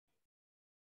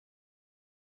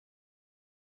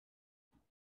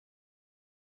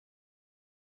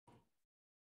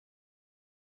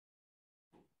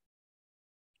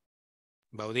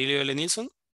 Baudilio Lenilson?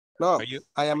 No, Are you?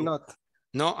 I am not.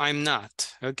 No, I'm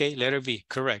not. Okay, letter B,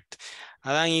 correct.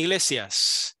 Adán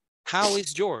Iglesias, how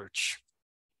is George?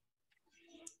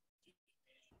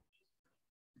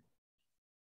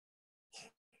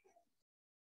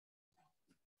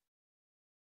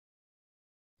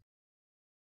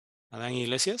 Adán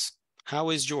Iglesias, how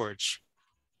is George?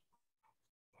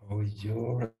 Oh,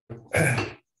 you're...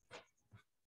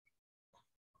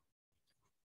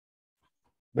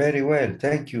 Very well,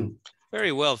 thank you.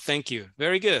 Very well, thank you.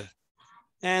 Very good.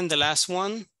 And the last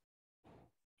one.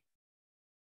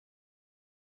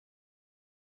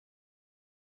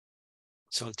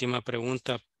 Su última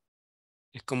pregunta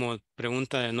es como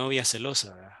pregunta de novia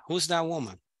celosa, ¿verdad? Who's that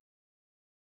woman?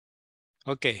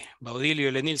 Okay,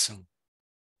 Baudilio Lenilson.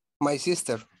 My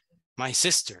sister. My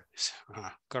sister.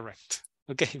 Correct.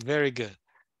 Okay, very good.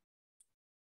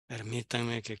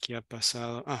 Permítanme que aquí ha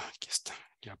pasado. Aquí está.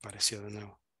 Ya apareció de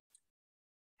nuevo.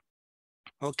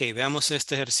 Ok, veamos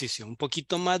este ejercicio. Un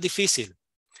poquito más difícil.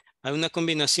 Hay una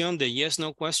combinación de yes,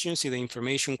 no questions y de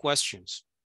information questions.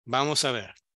 Vamos a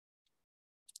ver.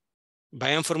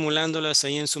 Vayan formulándolas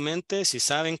ahí en su mente. Si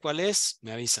saben cuál es,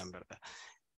 me avisan, ¿verdad?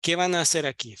 ¿Qué van a hacer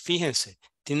aquí? Fíjense,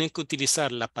 tienen que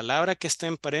utilizar la palabra que está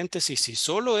en paréntesis y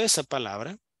solo esa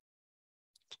palabra.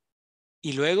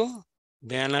 Y luego,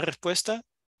 vean la respuesta.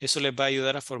 Eso les va a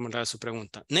ayudar a formular su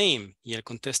pregunta. Name. Y él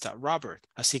contesta, Robert.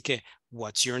 Así que,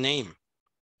 what's your name?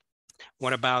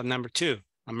 What about number 2?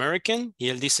 American. Y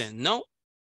él dice, no,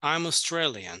 I'm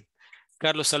Australian.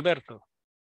 Carlos Alberto.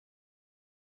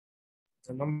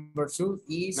 The number 2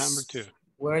 is. Number 2.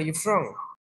 Where are you from?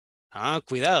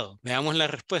 Cuidado. Veamos la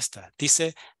respuesta.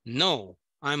 Dice, no,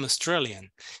 I'm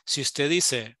Australian. Si usted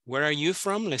dice, where are you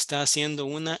from? Le está haciendo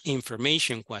una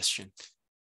information question.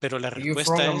 Pero la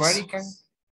respuesta es, American?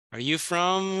 Are you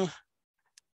from?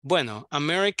 Bueno,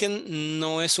 American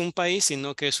no es un país,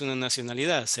 sino que es una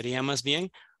nacionalidad. Sería más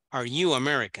bien, are you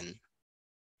American?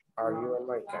 Are you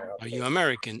American? Okay. Are you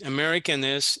American? American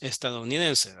es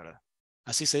estadounidense, ¿verdad?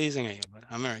 Así se dicen ellos,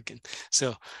 ¿verdad? American.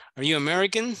 So, are you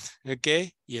American?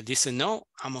 Okay. Y él dice, no,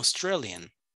 I'm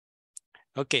Australian.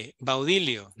 Okay,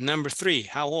 Baudilio, number 3,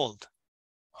 how old?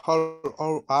 How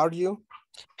old are you?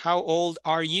 How old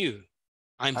are you?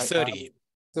 I'm 30.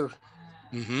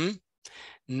 30.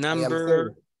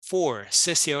 Number 4,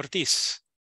 Cecia Ortiz.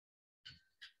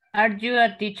 Are you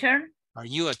a teacher? Are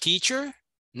you a teacher?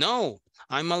 No,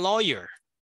 I'm a lawyer.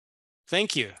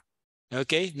 Thank you.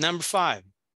 Okay, number 5.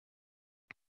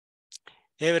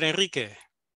 Ever Enrique.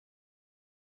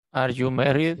 Are you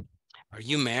married? Are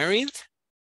you married?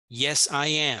 Yes, I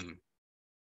am.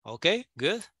 Okay,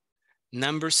 good.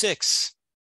 Number 6.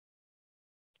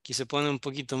 Aquí se pone un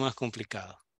poquito más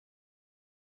complicado.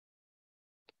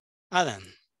 Adam.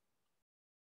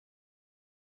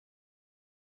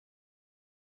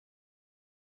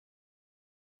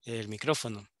 El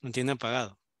micrófono, no tiene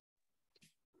apagado.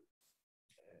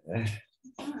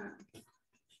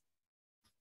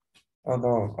 Oh,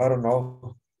 no, I don't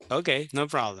know. Okay, no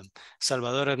problem.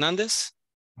 Salvador Hernández.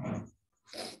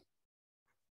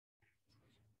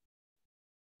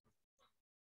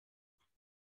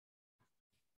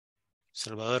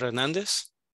 Salvador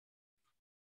Hernández.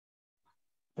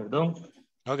 Perdón.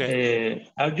 Okay.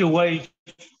 Are you wife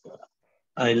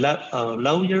a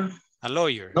lawyer? A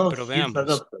lawyer, No, pero she's a veamos.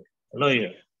 doctor. A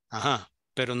lawyer. Ajá,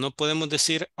 pero no podemos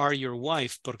decir are your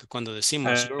wife porque cuando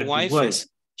decimos your Your wife wife.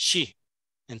 es she.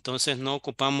 Entonces no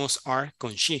ocupamos are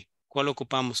con she. ¿Cuál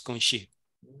ocupamos con she?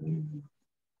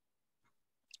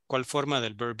 ¿Cuál forma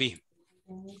del verb be?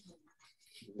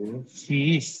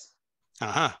 She is.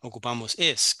 Ajá, ocupamos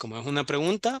is. Como es una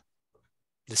pregunta,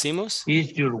 decimos.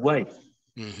 Is your wife.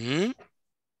 Is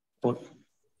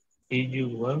Is your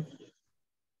wife?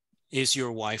 Is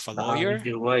your wife a lawyer? Is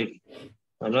your wife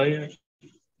a lawyer?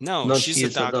 No, she's a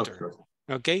doctor.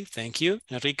 Okay, thank you.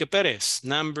 Enrique Pérez,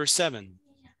 number 7.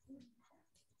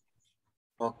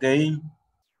 Okay.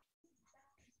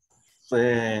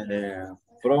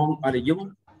 From are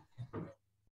you?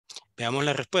 Veamos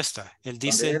la respuesta. Él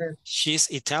dice, she's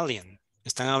Italian.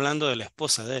 Están hablando de la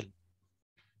esposa de él.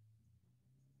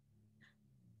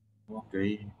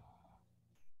 Okay.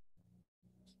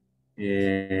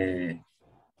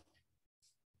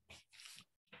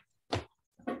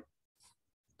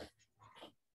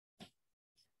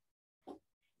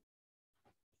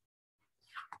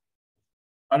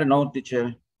 I don't know,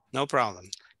 teacher. No problem.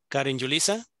 Karen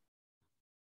Yulisa.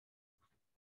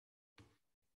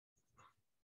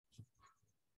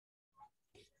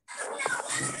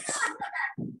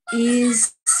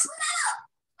 Is...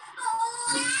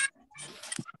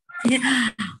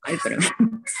 Ay, pero...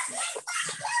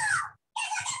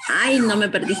 Ay, no me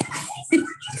perdí.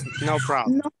 No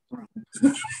problem. No.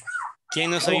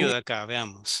 ¿Quién nos ayuda acá?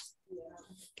 Veamos.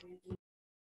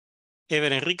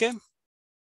 Ever Enrique.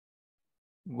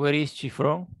 Where is she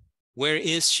from? Where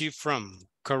is she from?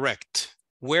 Correct.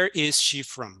 Where is she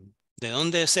from? ¿De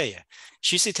dónde es ella?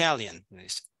 She's Italian.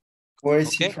 Where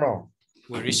is she from?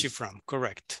 Where is she from?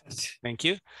 Correct. Thank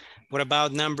you. What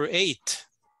about number 8?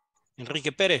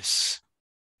 Enrique Pérez.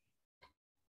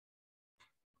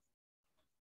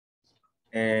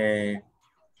 Her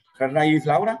name is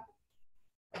Laura?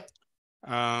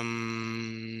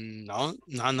 No,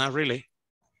 not really.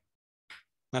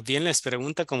 Más bien les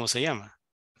pregunta cómo se llama.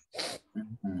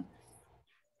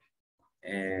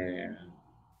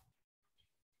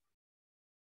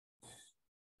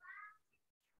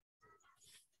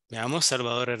 Veamos,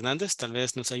 Salvador Hernández, tal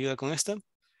vez nos ayuda con esta.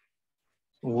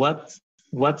 What's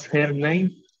her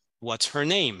name? What's her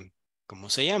name? ¿Cómo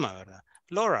se llama, verdad?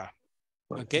 Laura.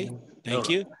 Ok, thank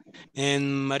you.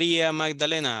 En María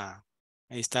Magdalena.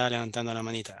 Ahí está levantando la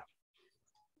manita.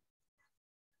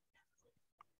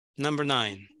 Number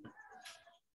 9.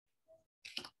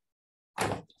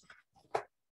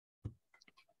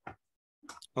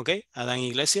 Ok, Adán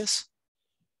Iglesias.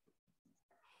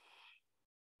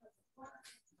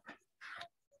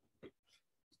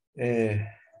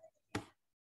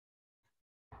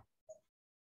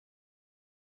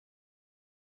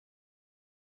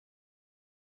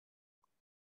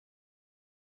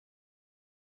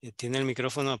 Tiene el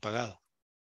micrófono apagado.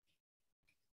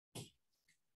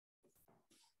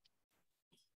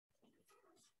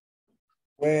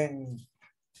 When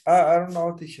I don't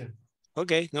know, teacher.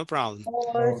 Okay, no problem.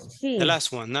 Sí. The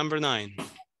last one, number 9.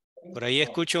 Por ahí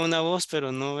escucho una voz,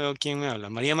 pero no veo quién me habla.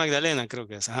 María Magdalena creo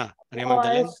que es. Ajá. María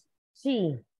Magdalena.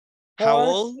 Sí. How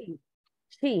old?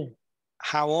 Sí.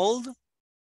 How old?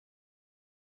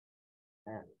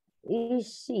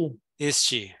 Is she? Is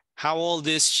she? How old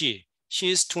is she? She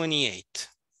is 28.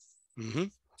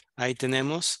 Ahí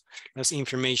tenemos las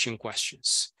information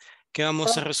questions. ¿Qué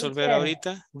vamos a resolver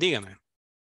ahorita? Dígame.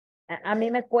 A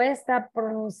mí me cuesta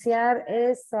pronunciar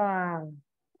esa.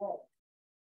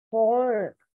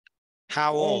 For.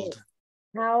 How old?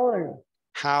 How old?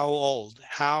 How old?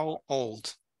 How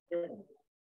old?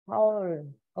 How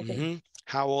old? Okay. Ujú.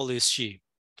 How old is she?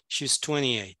 She's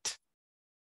 28.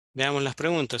 Veamos las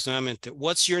preguntas nuevamente.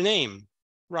 What's your name?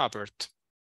 Robert.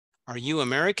 Are you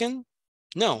American?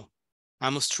 No,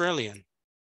 I'm Australian.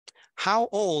 How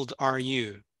old are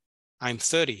you? I'm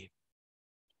 30.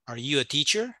 Are you a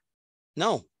teacher?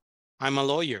 No, I'm a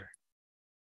lawyer.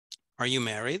 Are you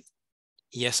married?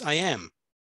 Yes, I am.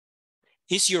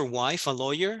 Is your wife a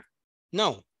lawyer?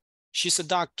 No, she's a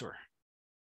doctor.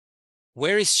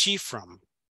 Where is she from?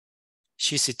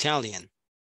 She's Italian.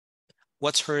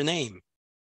 What's her name?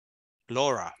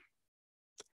 Laura.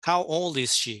 How old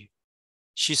is she?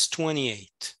 She's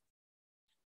 28.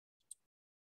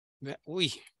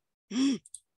 Uy.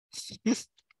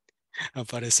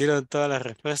 Aparecieron todas las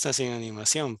respuestas sin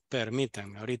animación.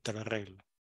 Permítanme, ahorita lo arreglo.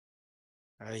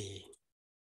 Ahí.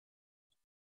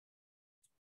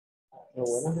 Lo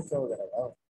bueno es que quedó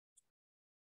grabado.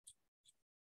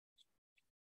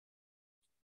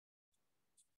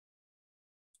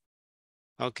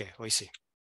 Ok, hoy sí.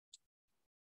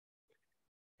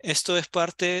 Esto es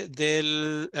parte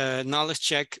del Knowledge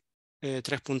Check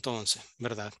 3.11,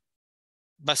 ¿verdad?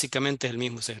 Básicamente es el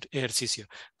mismo ejercicio.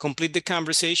 Complete the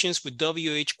conversations with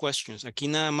WH questions. Aquí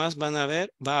nada más va a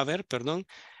haber,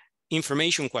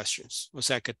 information questions. O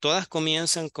sea que todas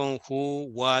comienzan con who,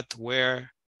 what, where,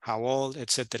 how old,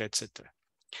 etcétera, etcétera.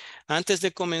 Antes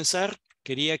de comenzar,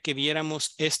 quería que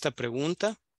viéramos esta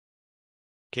pregunta,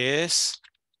 que es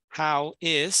how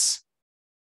is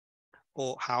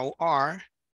o how are.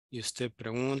 Y usted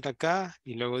pregunta acá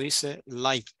y luego dice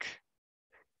like.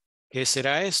 ¿Qué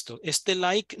será esto? Este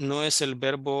like no es el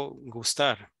verbo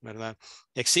gustar, ¿verdad?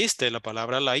 Existe la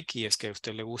palabra like y es que a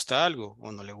usted le gusta algo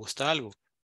o no le gusta algo.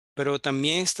 Pero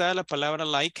también está la palabra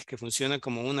like que funciona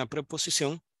como una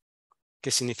preposición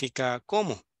que significa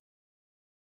cómo.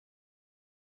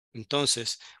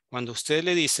 Entonces, cuando usted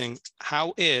le dicen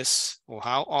how is o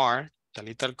how are, tal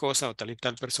y tal cosa o tal y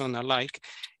tal persona like,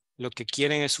 lo que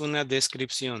quieren es una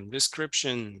descripción,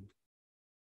 description.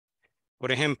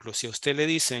 Por ejemplo, si a usted le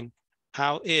dicen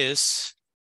how is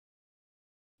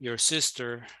your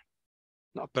sister,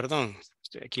 no, perdón,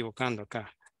 estoy equivocando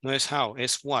acá. No es how,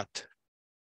 es what.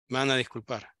 Me van a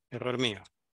disculpar, error mío.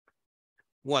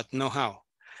 What, no how.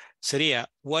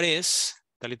 Sería what is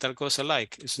tal y tal cosa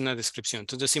like, es una descripción.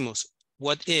 Entonces decimos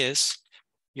what is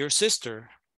your sister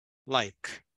like.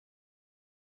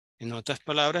 En otras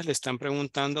palabras, le están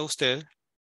preguntando a usted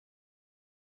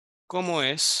cómo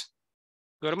es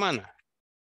tu hermana.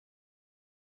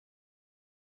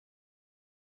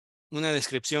 Una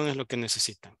descripción es lo que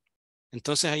necesitan.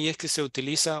 Entonces ahí es que se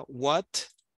utiliza what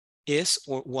is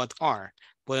o what are.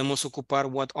 Podemos ocupar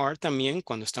what are también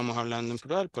cuando estamos hablando en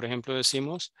plural. Por ejemplo,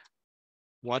 decimos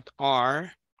what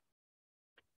are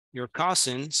your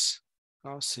cousins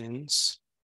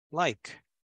like?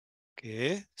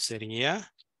 Que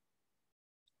sería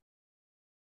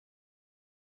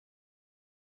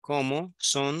 ¿cómo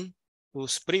son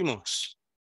tus primos?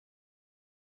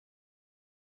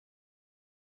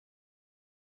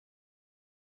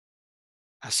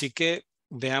 Así que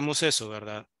veamos eso,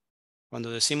 ¿verdad? Cuando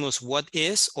decimos what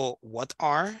is o what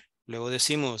are, luego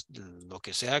decimos lo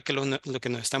que sea que lo que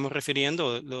nos estamos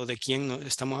refiriendo, lo de quién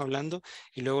estamos hablando,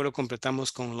 y luego lo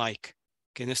completamos con like,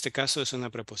 que en este caso es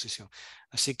una preposición.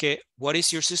 Así que, what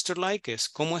is your sister like? Es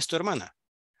 ¿cómo es tu hermana?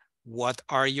 What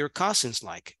are your cousins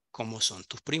like? ¿Cómo son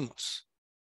tus primos?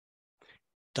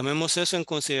 Tomemos eso en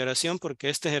consideración porque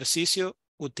este ejercicio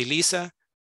utiliza,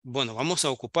 bueno, vamos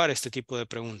a ocupar este tipo de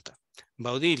pregunta.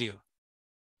 Baudilio.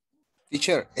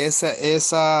 Teacher,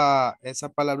 esa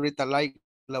palabrita like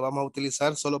la vamos a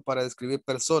utilizar solo para describir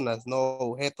personas, no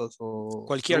objetos o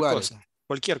Cualquier lugares. cosa,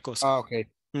 cualquier cosa. Ah, ok.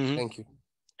 Ujú. Thank you.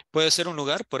 Puede ser un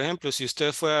lugar, por ejemplo, si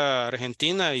usted fue a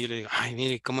Argentina y le digo, ay,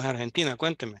 mire, ¿cómo es Argentina?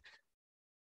 Cuénteme.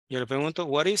 Yo le pregunto,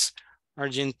 what is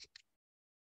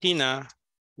Argentina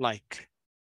like?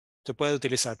 Se puede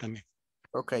utilizar también.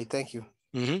 Ok, thank you.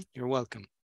 Ujú, you're welcome.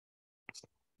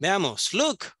 Veamos,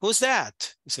 look, who's that?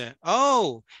 Dice,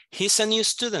 oh, he's a new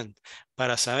student.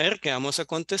 Para saber qué vamos a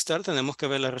contestar, tenemos que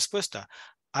ver la respuesta.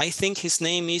 I think his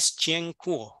name is Chien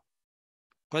Kuo.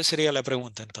 ¿Cuál sería la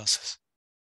pregunta entonces?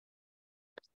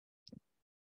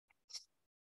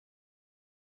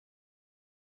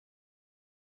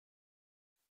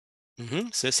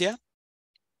 Cecia.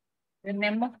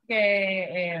 Tenemos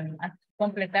que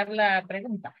completar la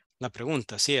pregunta. La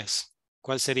pregunta, así es.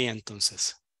 ¿Cuál sería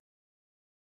entonces?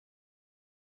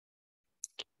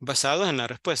 Basados en la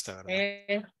respuesta,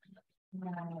 ¿verdad?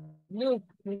 Look,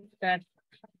 who's that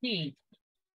he?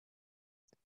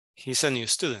 He's a new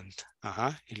student.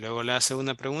 Ajá. Y luego le hace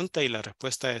una pregunta y la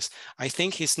respuesta es, I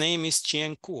think his name is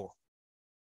Chien Kuo.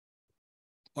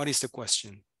 What is the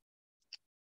question?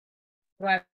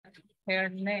 What her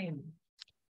name?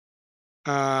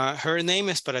 Her name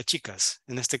es para chicas.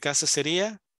 En este caso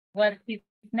sería, What his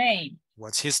name?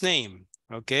 what's his name?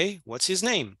 Okay, what's his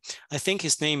name? I think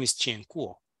his name is Chien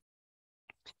Kuo.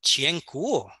 Chien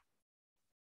Kuo.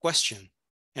 Question.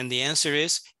 And the answer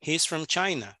is, he's from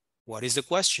China. What is the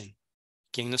question?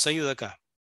 ¿Quién nos ayuda acá?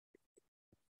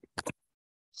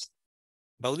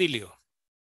 Baudilio.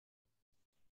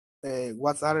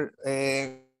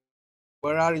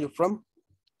 Where are you from?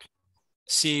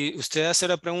 Si usted hace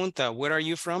la pregunta, where are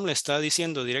you from? Le está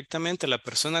diciendo directamente a la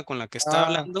persona con la que está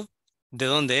hablando de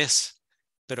dónde es.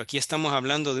 Pero aquí estamos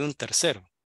hablando de un tercero.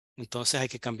 Entonces hay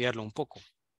que cambiarlo un poco.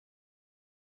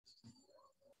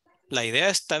 La idea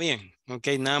está bien, ok,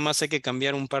 nada más hay que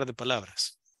cambiar un par de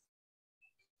palabras.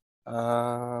 I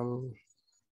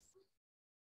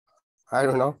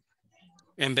don't know.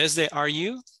 En vez de are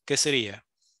you, ¿qué sería?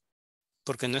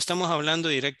 Porque no estamos hablando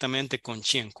directamente con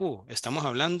Chien Ku, estamos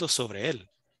hablando sobre él.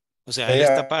 O sea, él They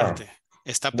esta are. parte.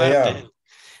 Esta They parte,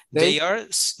 are.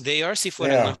 they are si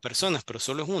fueran más personas, pero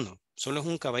solo es uno, solo es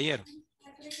un caballero.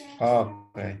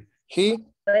 Okay. He.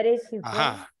 Where is he from?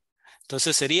 Ajá.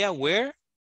 Entonces sería Where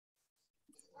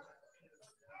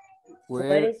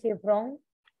Where is he from?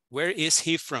 where is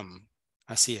he from?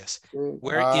 Así es. is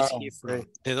Where is he from?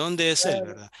 okay. ¿De dónde es él,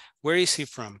 verdad? Where is he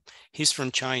from? He's from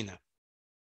China.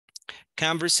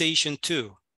 Conversation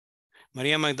 2.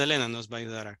 María Magdalena nos va a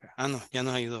ayudar acá. Ah, no, ya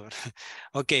nos ayudó, ¿verdad?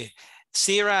 Ok.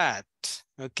 Sirat.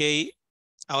 Ok.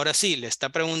 Ahora sí, le está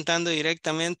preguntando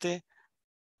directamente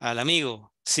al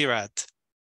amigo Sirat.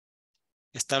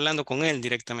 Está hablando con él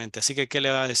directamente. Así que, ¿qué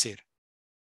le va a decir?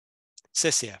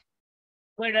 Cecia.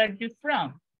 Where are you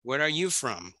from? Where are you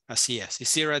from? Así es. Y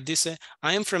Sirat dice,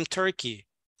 I am from Turkey,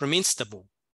 from Istanbul.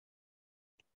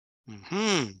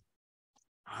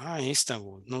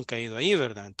 Istanbul. Nunca he ido ahí,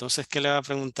 ¿verdad? Entonces, ¿qué le va a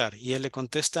preguntar? Y él le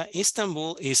contesta,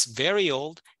 Istanbul is very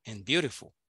old and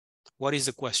beautiful. What is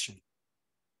the question?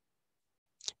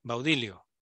 Baudilio.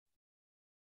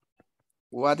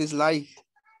 What is like?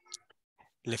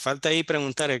 Le falta ahí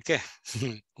preguntar el qué.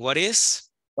 What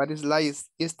is? What is like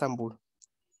Istanbul?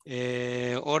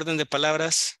 Orden de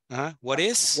palabras. What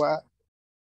is?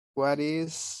 What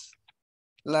is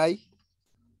like?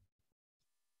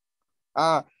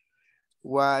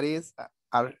 What is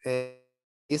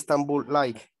Istanbul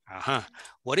like?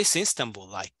 What is Istanbul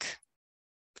like?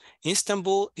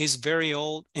 Istanbul is very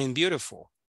old and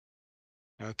beautiful.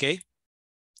 Ok.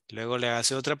 Luego le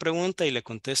hace otra pregunta y le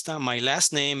contesta, my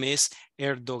last name is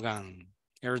Erdogan.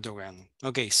 Erdogan.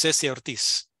 Ok, Cecia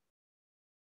Ortiz.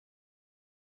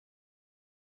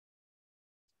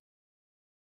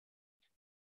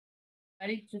 What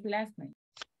is your last name?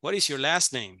 What is your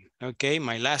last name? Okay,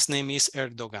 my last name is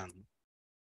Erdogan.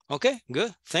 Okay,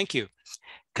 good. Thank you.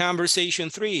 Conversation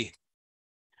 3.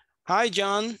 Hi,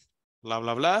 John. Bla,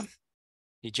 bla, bla.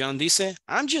 Y John dice,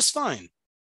 I'm just fine.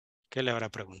 ¿Qué le habrá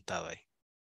preguntado ahí?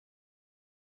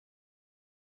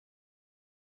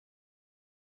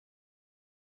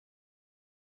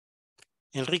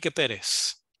 Enrique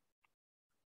Pérez.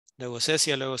 Luego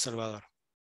Cecia, luego Salvador.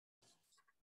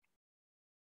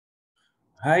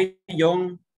 Hi,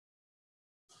 John.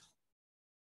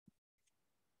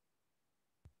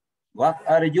 What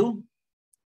are you?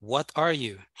 What are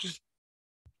you?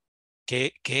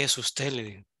 ¿Qué es usted? Le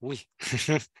digo. Uy.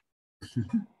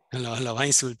 Lo va a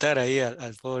insultar ahí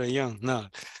al pobre John. No,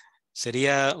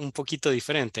 sería un poquito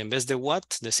diferente. En vez de what,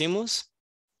 decimos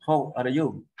How are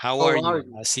you? how are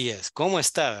you? Así es. ¿Cómo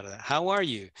está, verdad? How are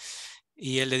you?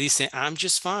 Y él le dice, I'm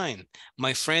just fine.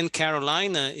 My friend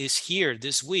Carolina is here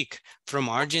this week from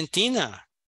Argentina.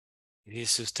 Y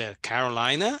dice usted,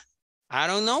 Carolina? I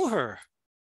don't know her.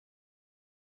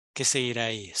 ¿Qué seguirá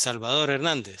ahí? Salvador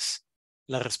Hernández.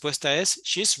 La respuesta es,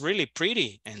 she's really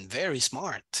pretty and very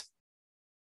smart.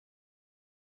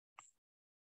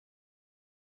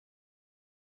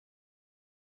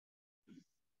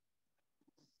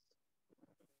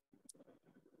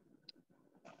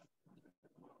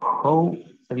 How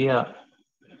sería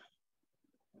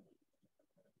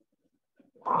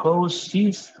how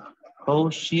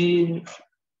she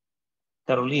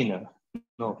Carolina.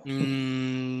 No.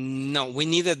 No, we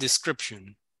need a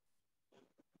description.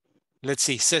 Let's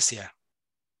see, Cecia.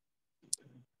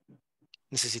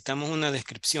 Necesitamos una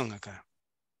descripción acá.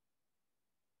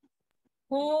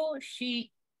 Who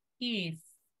she is.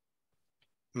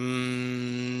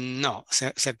 No,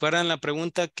 ¿se acuerdan la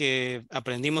pregunta que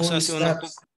aprendimos Who is that?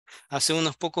 hace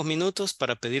unos pocos minutos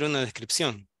para pedir una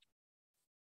descripción?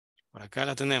 Por acá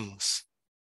la tenemos.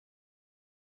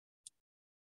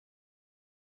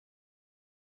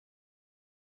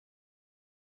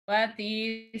 What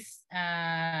is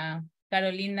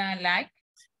Carolina like?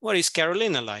 What is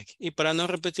Carolina like? Y para no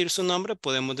repetir su nombre,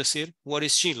 podemos decir, what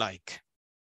is she like?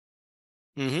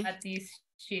 Ujú. What is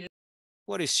she like?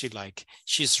 What is she like?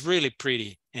 She's really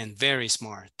pretty and very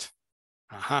smart.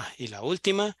 Ajá. Y la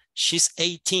última, she's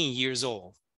 18 years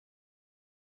old.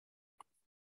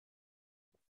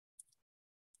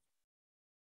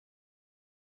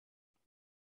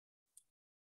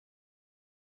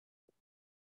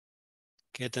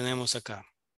 ¿Qué tenemos acá?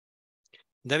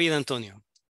 David Antonio.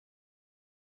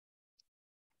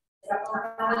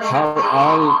 How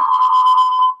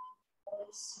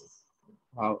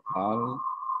old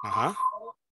Ajá.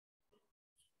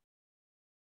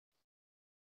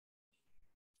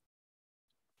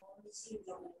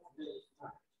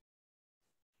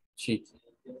 she?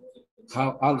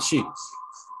 How old she?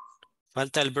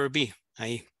 Falta el verb be.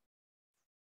 Ahí.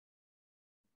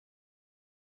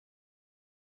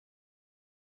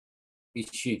 Is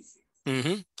she?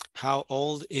 Ujú. How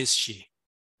old is she?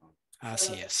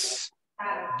 Así es.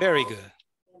 Very good.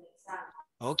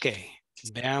 Ok.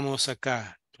 Veamos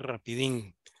acá.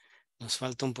 Rapidín. Nos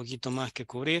falta un poquito más que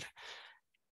cubrir.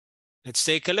 Let's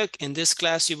take a look. In this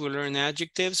class, you will learn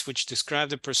adjectives which describe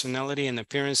the personality and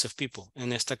appearance of people.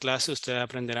 En esta clase, ustedes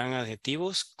aprenderán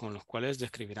adjetivos con los cuales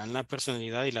describirán la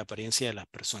personalidad y la apariencia de las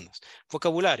personas.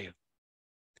 Vocabulario.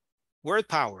 Word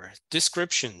power.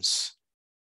 Descriptions.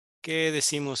 ¿Qué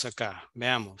decimos acá?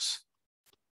 Veamos.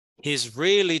 He's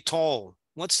really tall.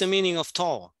 What's the meaning of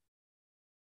tall?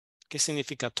 ¿Qué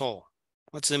significa tall?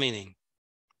 What's the meaning?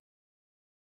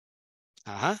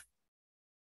 Ajá.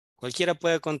 Cualquiera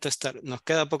puede contestar. Nos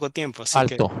queda poco tiempo, así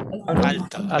Alto. que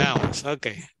alto. Veamos.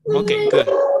 Okay. Okay, good.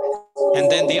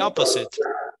 And then the opposite.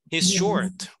 He's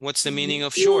short. What's the meaning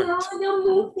of short?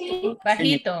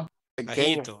 Bajito.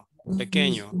 Bajito.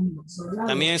 Pequeño.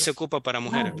 También se ocupa para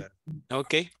mujeres, ¿verdad?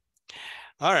 Okay.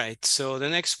 All right. So the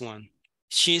next one.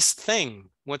 She's thin.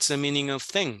 What's the meaning of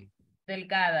thin?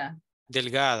 Delgada.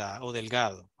 Delgada o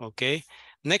delgado. Okay.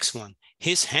 Next one.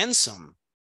 He's handsome.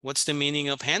 What's the meaning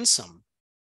of handsome?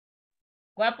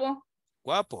 Guapo.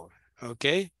 Guapo.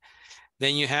 Okay.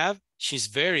 Then you have, she's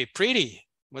very pretty.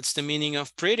 What's the meaning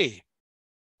of pretty?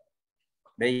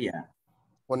 Bella.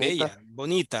 Bonita. Bella,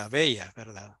 bonita, bella,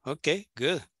 ¿verdad? Okay,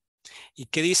 good. ¿Y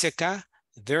qué dice acá?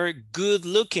 They're good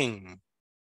looking.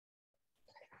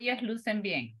 Ellas lucen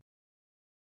bien.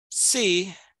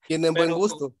 Sí. Tienen buen pero,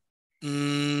 gusto.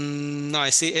 No,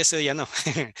 ese ya no.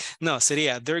 No,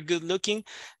 sería they're good looking.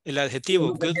 El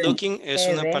adjetivo good looking es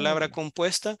una palabra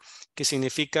compuesta que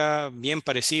significa bien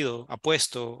parecido,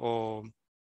 apuesto o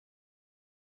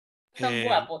Son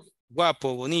guapos.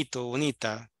 guapo, bonito,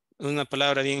 bonita. Una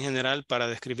palabra bien general para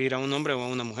describir a un hombre o a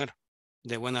una mujer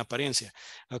de buena apariencia.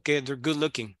 Ok, they're good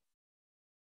looking.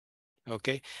 Ok,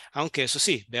 aunque eso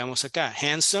sí, veamos acá.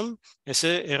 Handsome,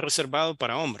 ese es reservado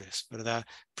para hombres, ¿verdad?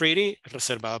 Pretty,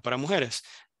 reservado para mujeres.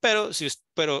 Pero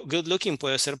good looking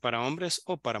puede ser para hombres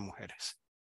o para mujeres.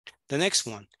 The next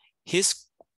one. He's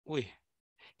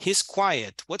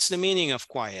quiet. What's the meaning of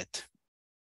quiet?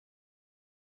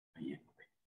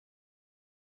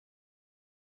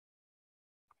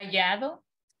 Callado.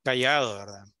 Callado,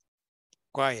 ¿verdad?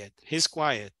 Quiet. He's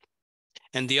quiet.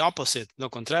 And the opposite, lo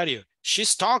contrario.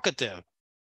 She's talkative.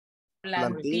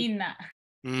 Plantina.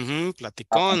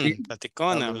 Platicón,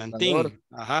 platicona, Hablador. hablantín.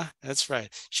 Ajá, that's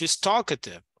right. She's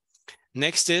talkative.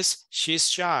 Next is, she's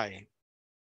shy.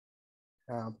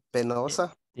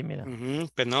 Penosa. Tímida.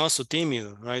 Penoso,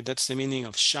 tímido, right? That's the meaning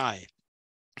of shy.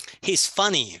 He's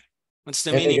funny. What's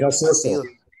the meaning? Gracioso.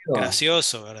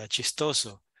 Gracioso, ¿verdad?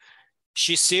 Chistoso.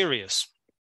 She's serious.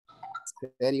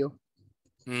 Serio.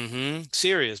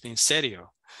 Serious means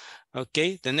serio.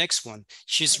 Okay, the next one.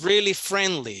 She's really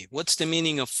friendly. What's the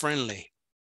meaning of friendly?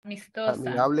 Amistosa.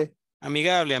 Amigable.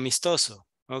 Amigable, amistoso.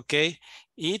 Okay,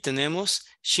 y tenemos,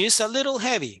 she's a little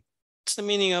heavy. What's the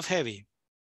meaning of heavy?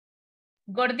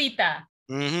 Gordita.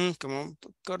 Como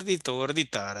gordito,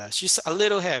 gordita, ¿verdad? She's a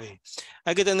little heavy.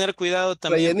 Hay que tener cuidado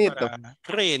también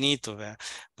rellenito,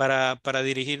 ¿verdad? Para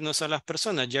dirigirnos a las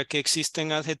personas, ya que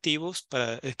existen adjetivos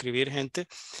para describir gente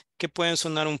que pueden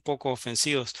sonar un poco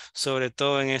ofensivos, sobre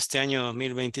todo en este año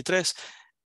 2023.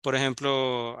 Por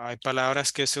ejemplo, hay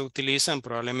palabras que se utilizan,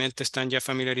 probablemente están ya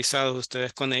familiarizados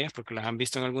ustedes con ellas porque las han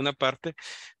visto en alguna parte.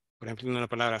 Por ejemplo, una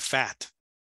palabra fat.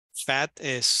 Fat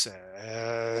es,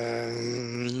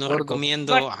 no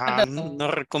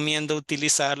recomiendo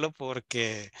utilizarlo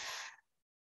porque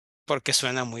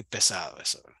suena muy pesado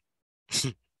eso.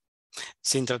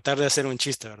 sin tratar de hacer un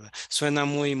chiste, ¿verdad? Suena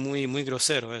muy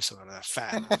grosero eso, ¿verdad?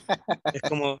 Fat. Es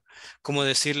como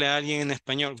decirle a alguien en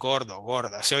español, gordo,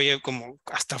 gorda. Se oye como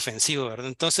hasta ofensivo, ¿verdad?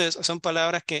 Entonces, son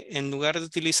palabras que en lugar de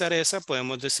utilizar esa,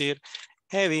 podemos decir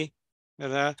heavy,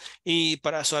 ¿verdad? Y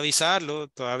para suavizarlo,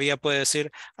 todavía puede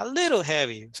decir a little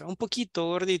heavy, o sea, un poquito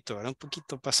gordito, ¿verdad? Un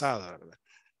poquito pasado, ¿verdad?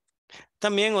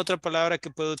 También otra palabra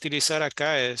que puedo utilizar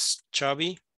acá es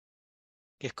chubby,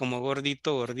 que es como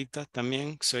gordito, gordita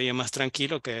también. Se oye más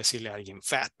tranquilo que decirle a alguien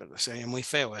fat, ¿verdad? Se oye muy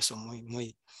feo eso,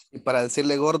 muy. Y para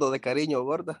decirle gordo de cariño,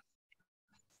 gorda.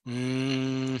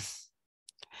 Mm,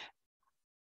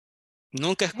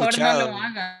 nunca he Mejor no lo escuchado.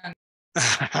 hagan.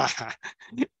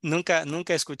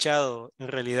 Nunca he escuchado en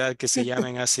realidad que se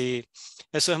llamen así.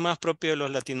 Eso es más propio de los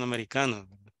latinoamericanos.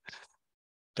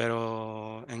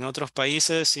 Pero en otros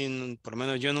países, por lo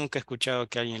menos yo nunca he escuchado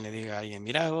que alguien le diga a alguien,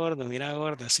 mira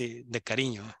gordo, así, de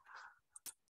cariño.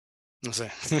 No sé,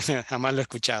 jamás lo he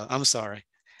escuchado. I'm sorry.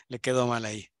 Le quedó mal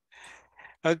ahí.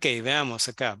 Ok, veamos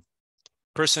acá.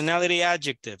 Personality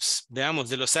adjectives. Veamos,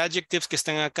 de los adjectives que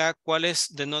están acá,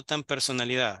 ¿cuáles denotan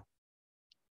personalidad?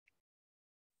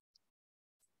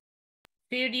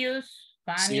 Serious,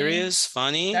 funny, Serious,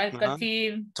 funny,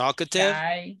 talkative, talkative,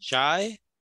 shy, shy,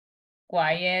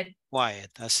 quiet,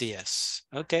 quiet. Así es.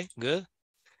 Okay, good.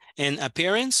 In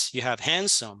appearance, you have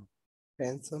handsome,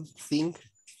 Handsome, think,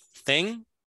 thin,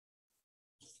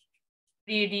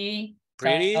 pretty,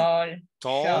 pretty, tall,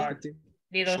 tall, short,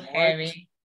 little short, heavy,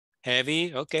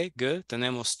 heavy. Okay, good.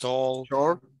 Tenemos tall,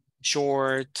 short,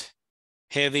 short,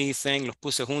 heavy, thin. Los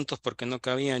puse juntos porque no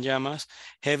cabían ya más.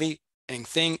 Heavy and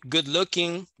thin, good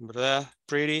looking, ¿verdad?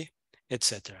 Pretty,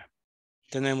 etc.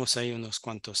 Tenemos ahí unos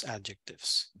cuantos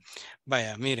adjectives.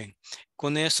 Vaya, miren,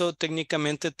 con eso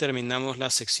técnicamente terminamos la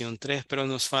sección 3, pero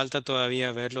nos falta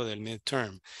todavía ver lo del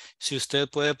midterm. Si usted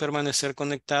puede permanecer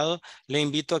conectado, le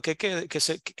invito a que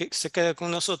se quede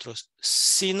con nosotros.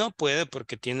 Si no puede,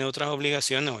 porque tiene otras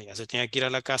obligaciones o ya se tiene que ir a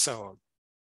la casa o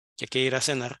ya que ir a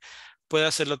cenar, puede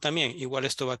hacerlo también. Igual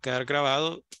esto va a quedar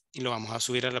grabado y lo vamos a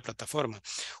subir a la plataforma.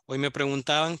 Hoy me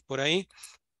preguntaban por ahí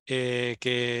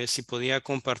que si podía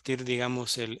compartir,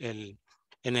 digamos, el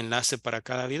enlace para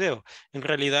cada video. En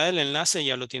realidad el enlace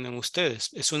ya lo tienen ustedes.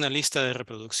 Es una lista de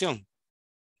reproducción.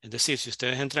 Es decir, si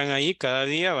ustedes entran ahí, cada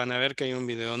día van a ver que hay un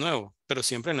video nuevo, pero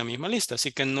siempre en la misma lista.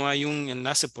 Así que no hay un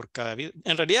enlace por cada video.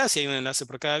 En realidad sí hay un enlace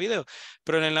por cada video,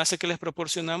 pero el enlace que les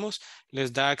proporcionamos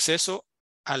les da acceso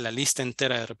a la lista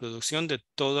entera de reproducción de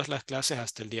todas las clases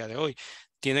hasta el día de hoy.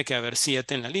 Tiene que haber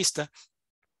 7 en la lista.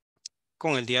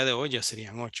 Con el día de hoy ya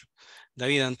serían 8.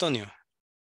 David Antonio.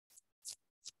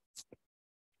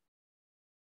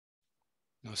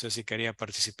 No sé si quería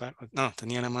participar. No,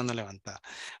 tenía la mano levantada.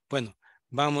 Bueno,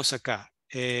 vamos acá.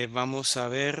 Vamos a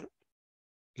ver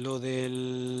lo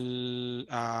del...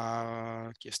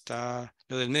 aquí está.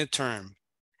 Lo del midterm.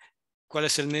 ¿Cuál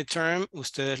es el midterm?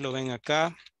 Ustedes lo ven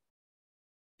acá.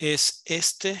 Es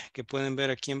este que pueden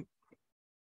ver aquí en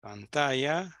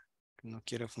pantalla. No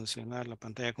quiere funcionar la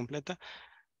pantalla completa.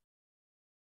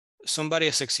 Son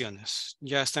varias secciones.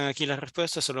 Ya están aquí las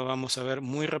respuestas. Solo vamos a ver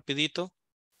muy rapidito.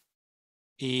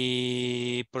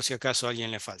 Y por si acaso a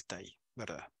alguien le falta ahí,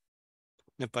 ¿verdad?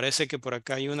 Me parece que por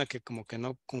acá hay una que como que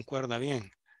no concuerda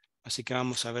bien. Así que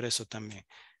vamos a ver eso también.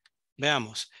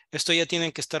 Veamos. Esto ya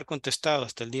tienen que estar contestado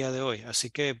hasta el día de hoy. Así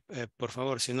que, por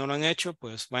favor, si no lo han hecho,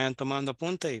 pues vayan tomando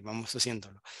apunte y vamos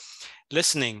haciéndolo.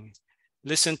 Listening.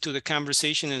 Listen to the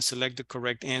conversation and select the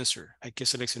correct answer. Hay que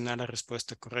seleccionar la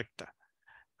respuesta correcta.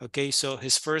 Okay, so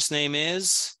his first name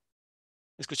is...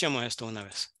 Escuchemos esto una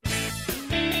vez.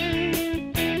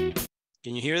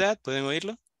 Can you hear that? ¿Pueden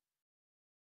oírlo?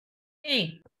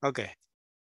 sí, Okay.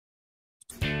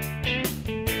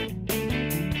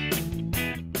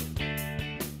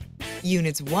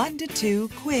 Units 1 to 2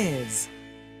 quiz.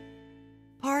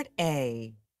 Part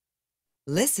A.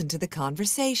 Listen to the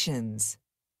conversations.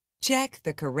 Check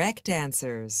the correct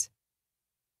answers.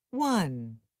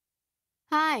 1,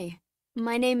 Hi,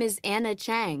 my name is Anna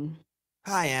Chang.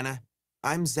 Hi, Anna.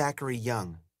 I'm Zachary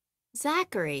Young.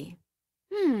 Zachary.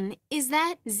 Is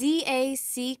that Z-A-C-K-A-R-Y?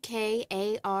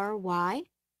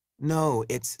 No,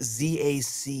 it's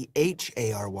Z-A-C-H-A-R-Y.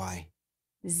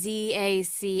 Z-A-C-H-A-R-Y.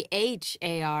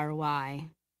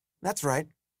 That's right.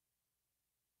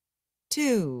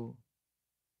 2,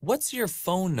 What's your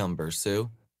phone number, Sue?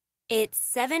 It's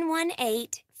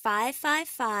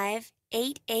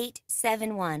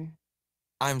 718-555-8871.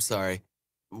 I'm sorry.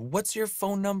 What's your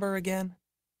phone number again?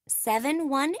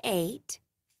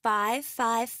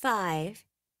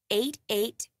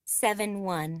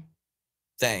 718-555-8871.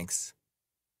 Thanks.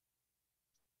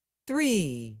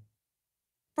 3,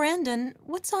 Brandon,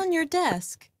 what's on your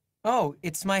desk? Oh,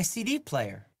 it's my CD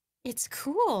player. It's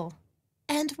cool.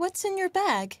 And what's in your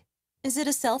bag? Is it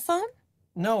a cell phone?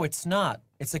 No, it's not.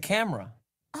 It's a camera.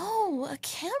 Oh, a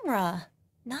camera.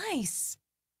 Nice.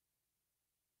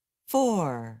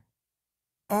 4.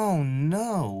 Oh,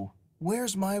 no.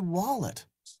 Where's my wallet?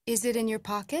 Is it in your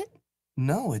pocket?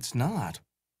 No, it's not.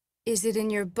 Is it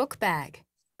in your book bag?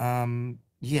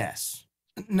 Yes.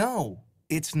 No,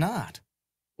 it's not.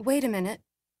 Wait a minute.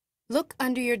 Look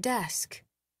under your desk.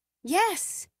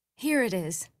 Yes, here it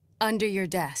is, under your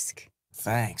desk.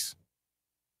 Thanks.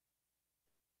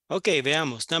 Okay,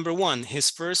 veamos. Number 1,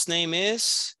 his first name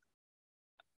is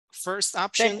first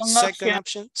option,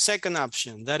 second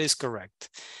option. That is correct.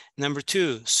 Number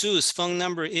 2, Sue's phone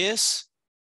number is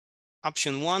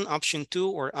option 1, option 2,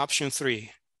 or option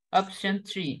 3? Option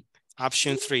 3.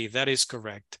 Option 3, that is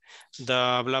correct.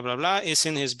 The blah, blah, blah is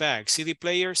in his bag. CD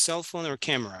player, cell phone, or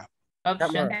camera?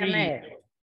 Option 3.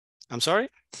 I'm sorry?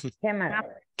 Camera.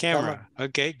 Camera.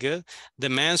 Okay, good. The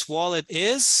man's wallet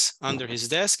is under his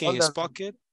desk, in his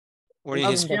pocket, or in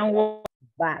his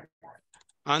back.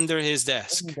 Under his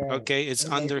desk. Okay, it's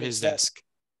under his desk.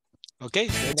 Okay,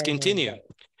 let's continue.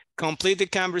 Complete the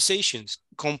conversations.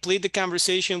 Complete the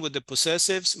conversation with the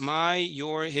possessives my,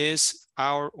 your, his,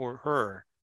 our, or her.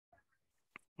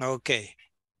 Okay,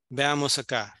 veamos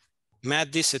acá.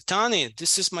 Matt dice, Tony,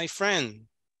 this is my friend.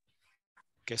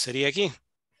 ¿Qué sería aquí?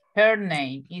 Her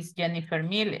name is Jennifer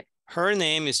Miller. Her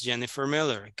name is Jennifer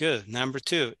Miller. Good. Number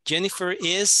 2, Jennifer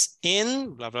is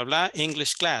in blah, blah, blah,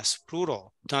 English class,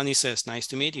 plural. Tony says, nice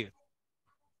to meet you.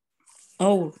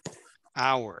 Oh.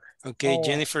 Our. Okay,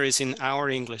 Jennifer is in our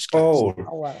English class.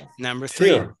 Number 3,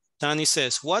 Here. Tony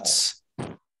says, what's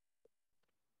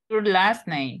Your last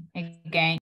name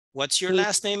again. What's your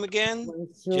last name again?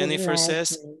 Jennifer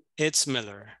says, it's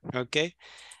Miller. Okay.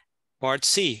 Part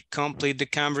C, complete the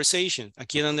conversation.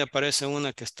 Aquí es donde aparece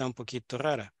una que está un poquito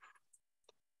rara.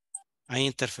 Hay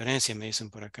interferencia, me dicen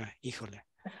por acá. Híjole.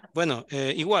 Bueno,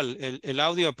 igual, el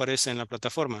audio aparece en la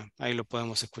plataforma. Ahí lo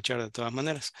podemos escuchar de todas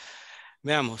maneras.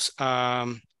 Veamos.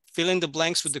 Fill in the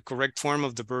blanks with the correct form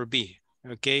of the verb be.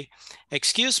 Okay.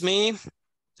 Excuse me.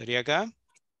 ¿Sería acá?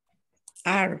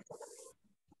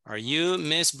 Are you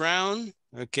Miss Brown?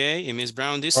 Okay. Y Miss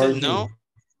Brown dice, no.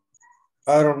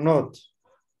 I don't know.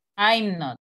 I'm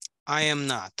not. I am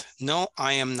not. No,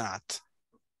 I am not.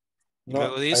 No,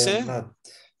 Luego dice, I am not.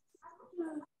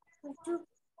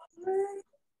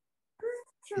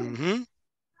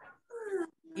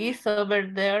 He's over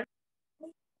there.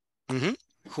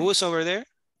 Who is over there?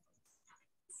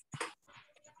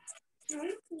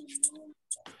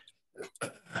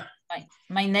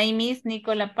 My name is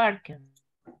Nicola Parker.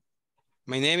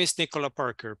 My name is Nicola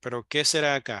Parker. Pero ¿qué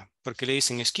será acá? Porque le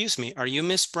dicen, excuse me, are you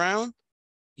Miss Brown?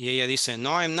 Y ella dice,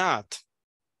 no, I'm not.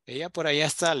 Ella por allá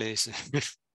está, le dice.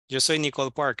 Yo soy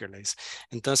Nicole Parker, le dice.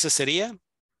 Entonces sería.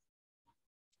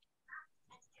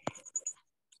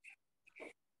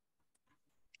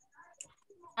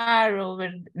 Are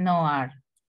over, no are.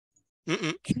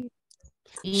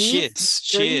 She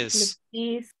is.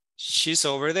 She's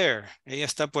over there. Ella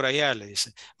está por allá, le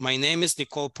dice. My name is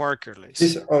Nicole Parker, le dice.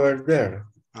 She's over there.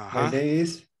 My name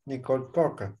is Nicole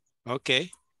Parker. Okay.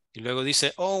 Y luego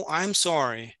dice, oh, I'm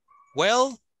sorry.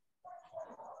 Well,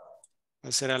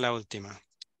 ¿cuál será la última?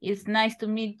 It's nice to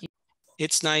meet you.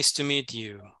 It's nice to meet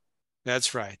you.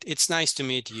 That's right. It's nice to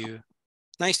meet you.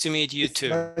 Nice to meet you too.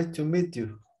 Nice to meet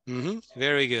you.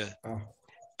 Very good.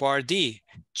 Part D,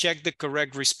 check the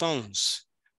correct response.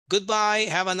 Goodbye,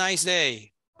 have a nice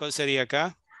day. ¿Cuál sería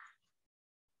acá?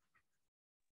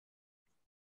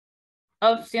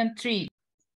 Option 3.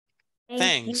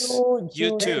 Thanks.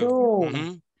 You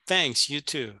too. Thanks, you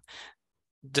too.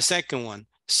 The second one.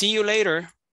 See you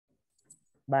later.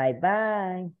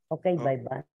 Bye-bye. Okay,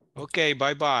 bye-bye. Okay,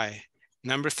 bye-bye.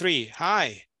 Number 3.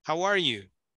 Hi, how are you?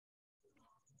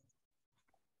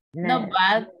 Not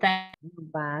bad, thanks.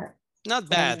 Not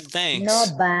bad, thanks.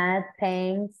 Not bad,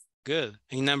 thanks. Good.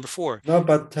 And number 4. Not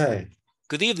bad, thanks.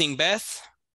 Good evening, Beth.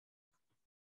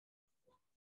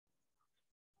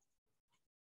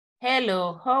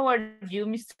 Hello, how are you,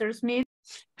 Mr. Smith?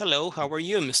 Hello, how are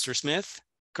you, Mr. Smith?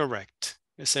 Correct.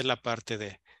 Esa es la parte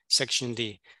de section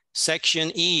D.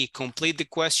 Section E, complete the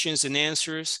questions and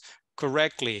answers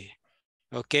correctly.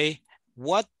 Okay.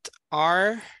 What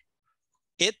are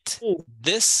it,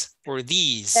 this, or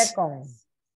these? Second.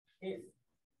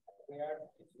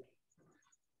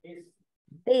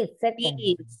 This,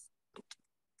 second.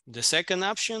 The second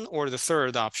option or the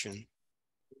third option?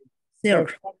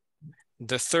 Third.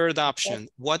 The third option.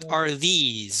 What are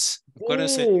these?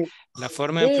 Acuérdense, la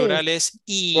forma en plural es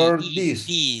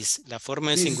these. La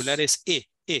forma en singular es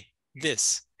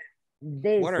this.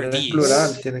 This. What are Pero es these?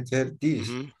 plural, tiene que ser this.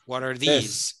 What are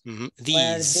This. these? Where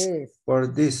These. this? For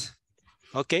this.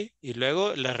 Ok, y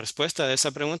luego la respuesta de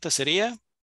esa pregunta sería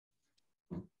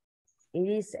It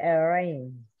is a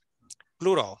rain.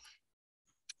 plural.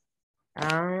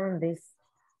 And this.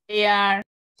 They are.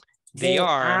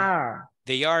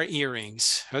 They are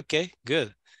earrings. Okay,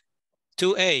 good.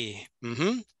 2A.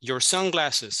 Your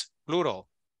sunglasses, plural.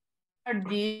 Are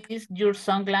these your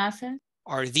sunglasses?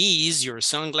 Are these your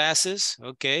sunglasses?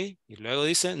 Okay. Y luego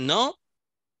dice, no.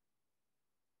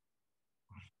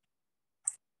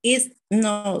 Is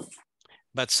no.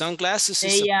 But sunglasses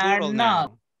is They a are plural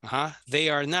not. noun. They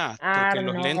are not. Are Porque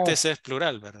los not. lentes es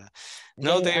plural, ¿verdad?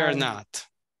 No, they are not.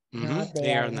 No,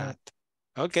 They are not.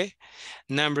 Okay.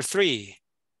 Number 3.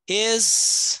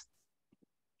 Is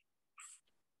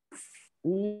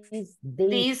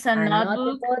this a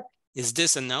notebook? Is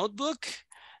this a notebook?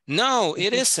 No,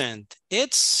 it isn't.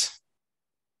 It's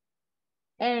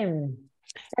an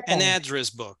address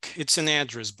book. It's an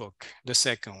address book, the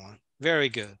second one. Very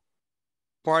good.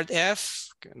 Part F,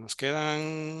 que nos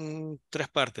quedan 3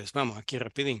 partes. Vamos, aquí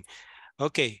rapidín.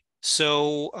 Okay,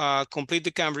 so complete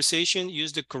the conversation,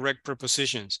 use the correct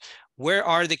prepositions. Where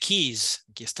are the keys?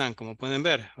 Aquí están, como pueden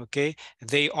ver, okay?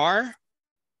 They are?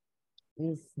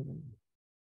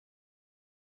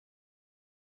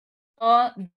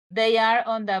 Oh, they are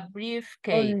on the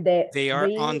briefcase. They are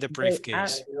on the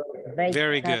briefcase.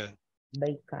 Very good.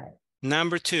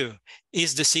 Number 2,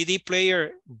 is the CD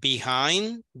player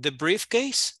behind the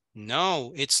briefcase?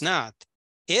 No, it's not.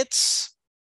 It's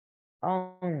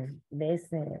on this.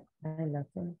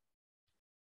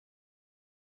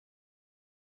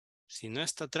 Si no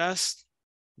está atrás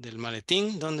del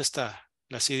maletín, ¿dónde está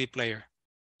la CD player?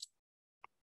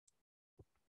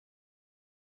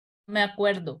 Me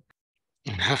acuerdo.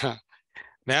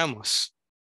 Veamos.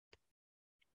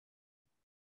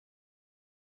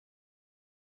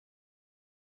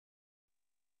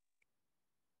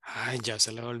 Ay, ya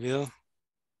se le olvidó.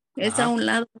 Es a un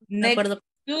lado. Next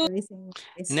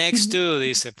Next to,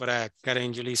 dice para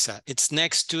Karen Julissa. It's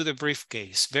next to the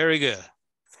briefcase. Very good.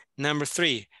 Number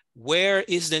 3. Where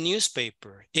is the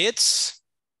newspaper? It's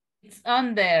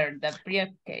under the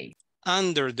briefcase.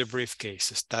 Under the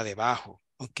briefcase. Está debajo.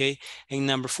 Okay. And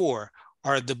number 4.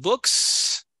 Are the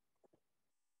books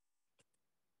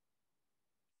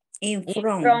in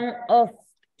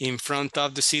front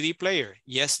of the CD player?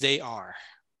 Yes, they are.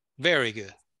 Very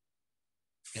good.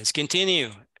 Let's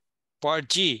continue. Part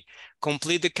G,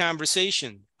 complete the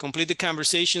conversation. Complete the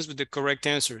conversations with the correct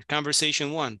answer.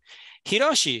 Conversation 1.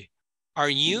 Hiroshi, are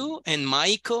you and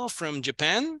Maiko from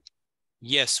Japan?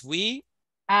 Yes, we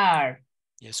are.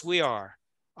 Yes, we are.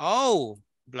 Oh,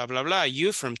 blah, blah, blah.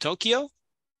 You from Tokyo?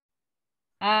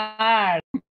 Are.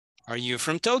 Are you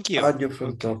from Tokyo? Are you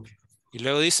from Tokyo? Y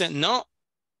luego dice, no.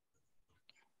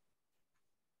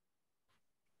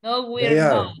 No, we're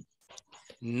not.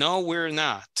 No, we're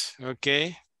not.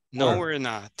 Okay. No, we're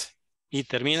not. Y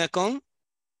termina con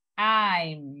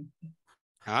I'm.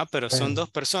 Ah, pero son 2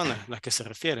 personas las que se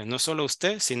refieren. No solo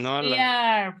usted, sino a We la...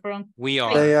 are from. We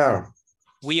are. They are.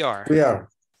 We are. We are.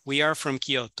 We are from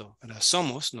Kyoto. ¿Verdad?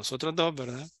 Somos nosotros 2,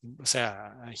 ¿verdad? O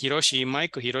sea, Hiroshi y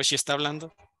Maiko. Hiroshi está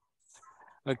hablando.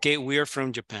 Okay, we are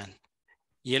from Japan.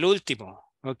 Y el último.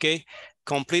 Okay.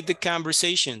 Complete the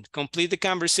conversation. Complete the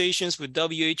conversations with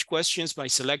WH questions by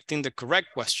selecting the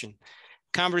correct question.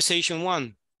 Conversation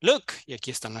 1. Look, y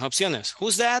aquí están las opciones.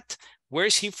 Who's that?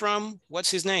 Where's he from? What's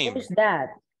his name? Who's that?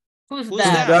 Who's Who's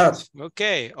that?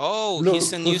 Okay. Oh, Look,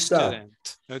 he's a new who's that?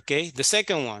 student. Okay. The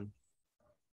second one.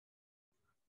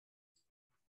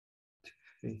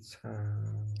 It's,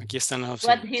 Aquí están las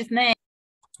opciones. What's his name?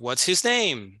 What's his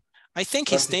name? I think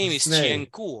his What name is is his name?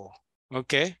 Chien-kuo.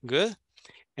 Okay, good.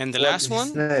 And the what last is one?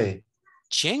 his name?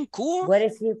 Chien-kuo? Where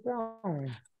is he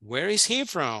from? Where is he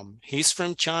from? He's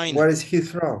from China. Where is he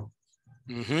from?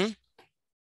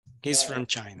 He's from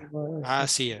China.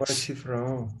 Así Where is es. he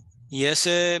from? Y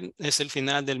ese es el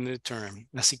final del midterm.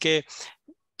 Así que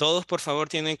todos, por favor,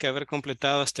 tienen que haber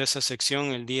completado hasta esa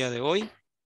sección el día de hoy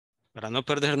para no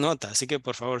perder nota. Así que,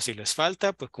 por favor, si les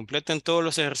falta, pues completen todos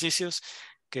los ejercicios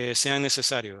que sean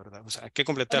necesarios, ¿verdad? O sea, hay que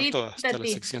completar todas hasta la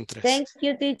sección 3. Thank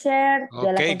you, teacher.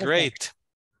 Ok, great.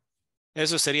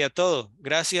 Eso sería todo.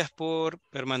 Gracias por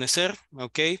permanecer.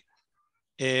 Ok.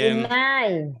 Good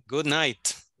night. Good night.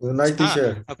 Good night,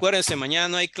 teacher. Acuérdense, mañana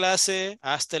no hay clase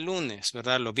hasta el lunes,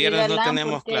 ¿verdad? Los viernes no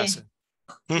tenemos clase.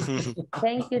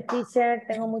 Thank you, teacher.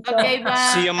 Tengo mucho. Okay,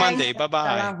 bye. See you Monday.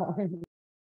 Bye-bye.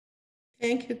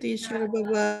 Thank you, teacher.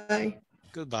 Bye-bye.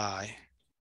 Goodbye.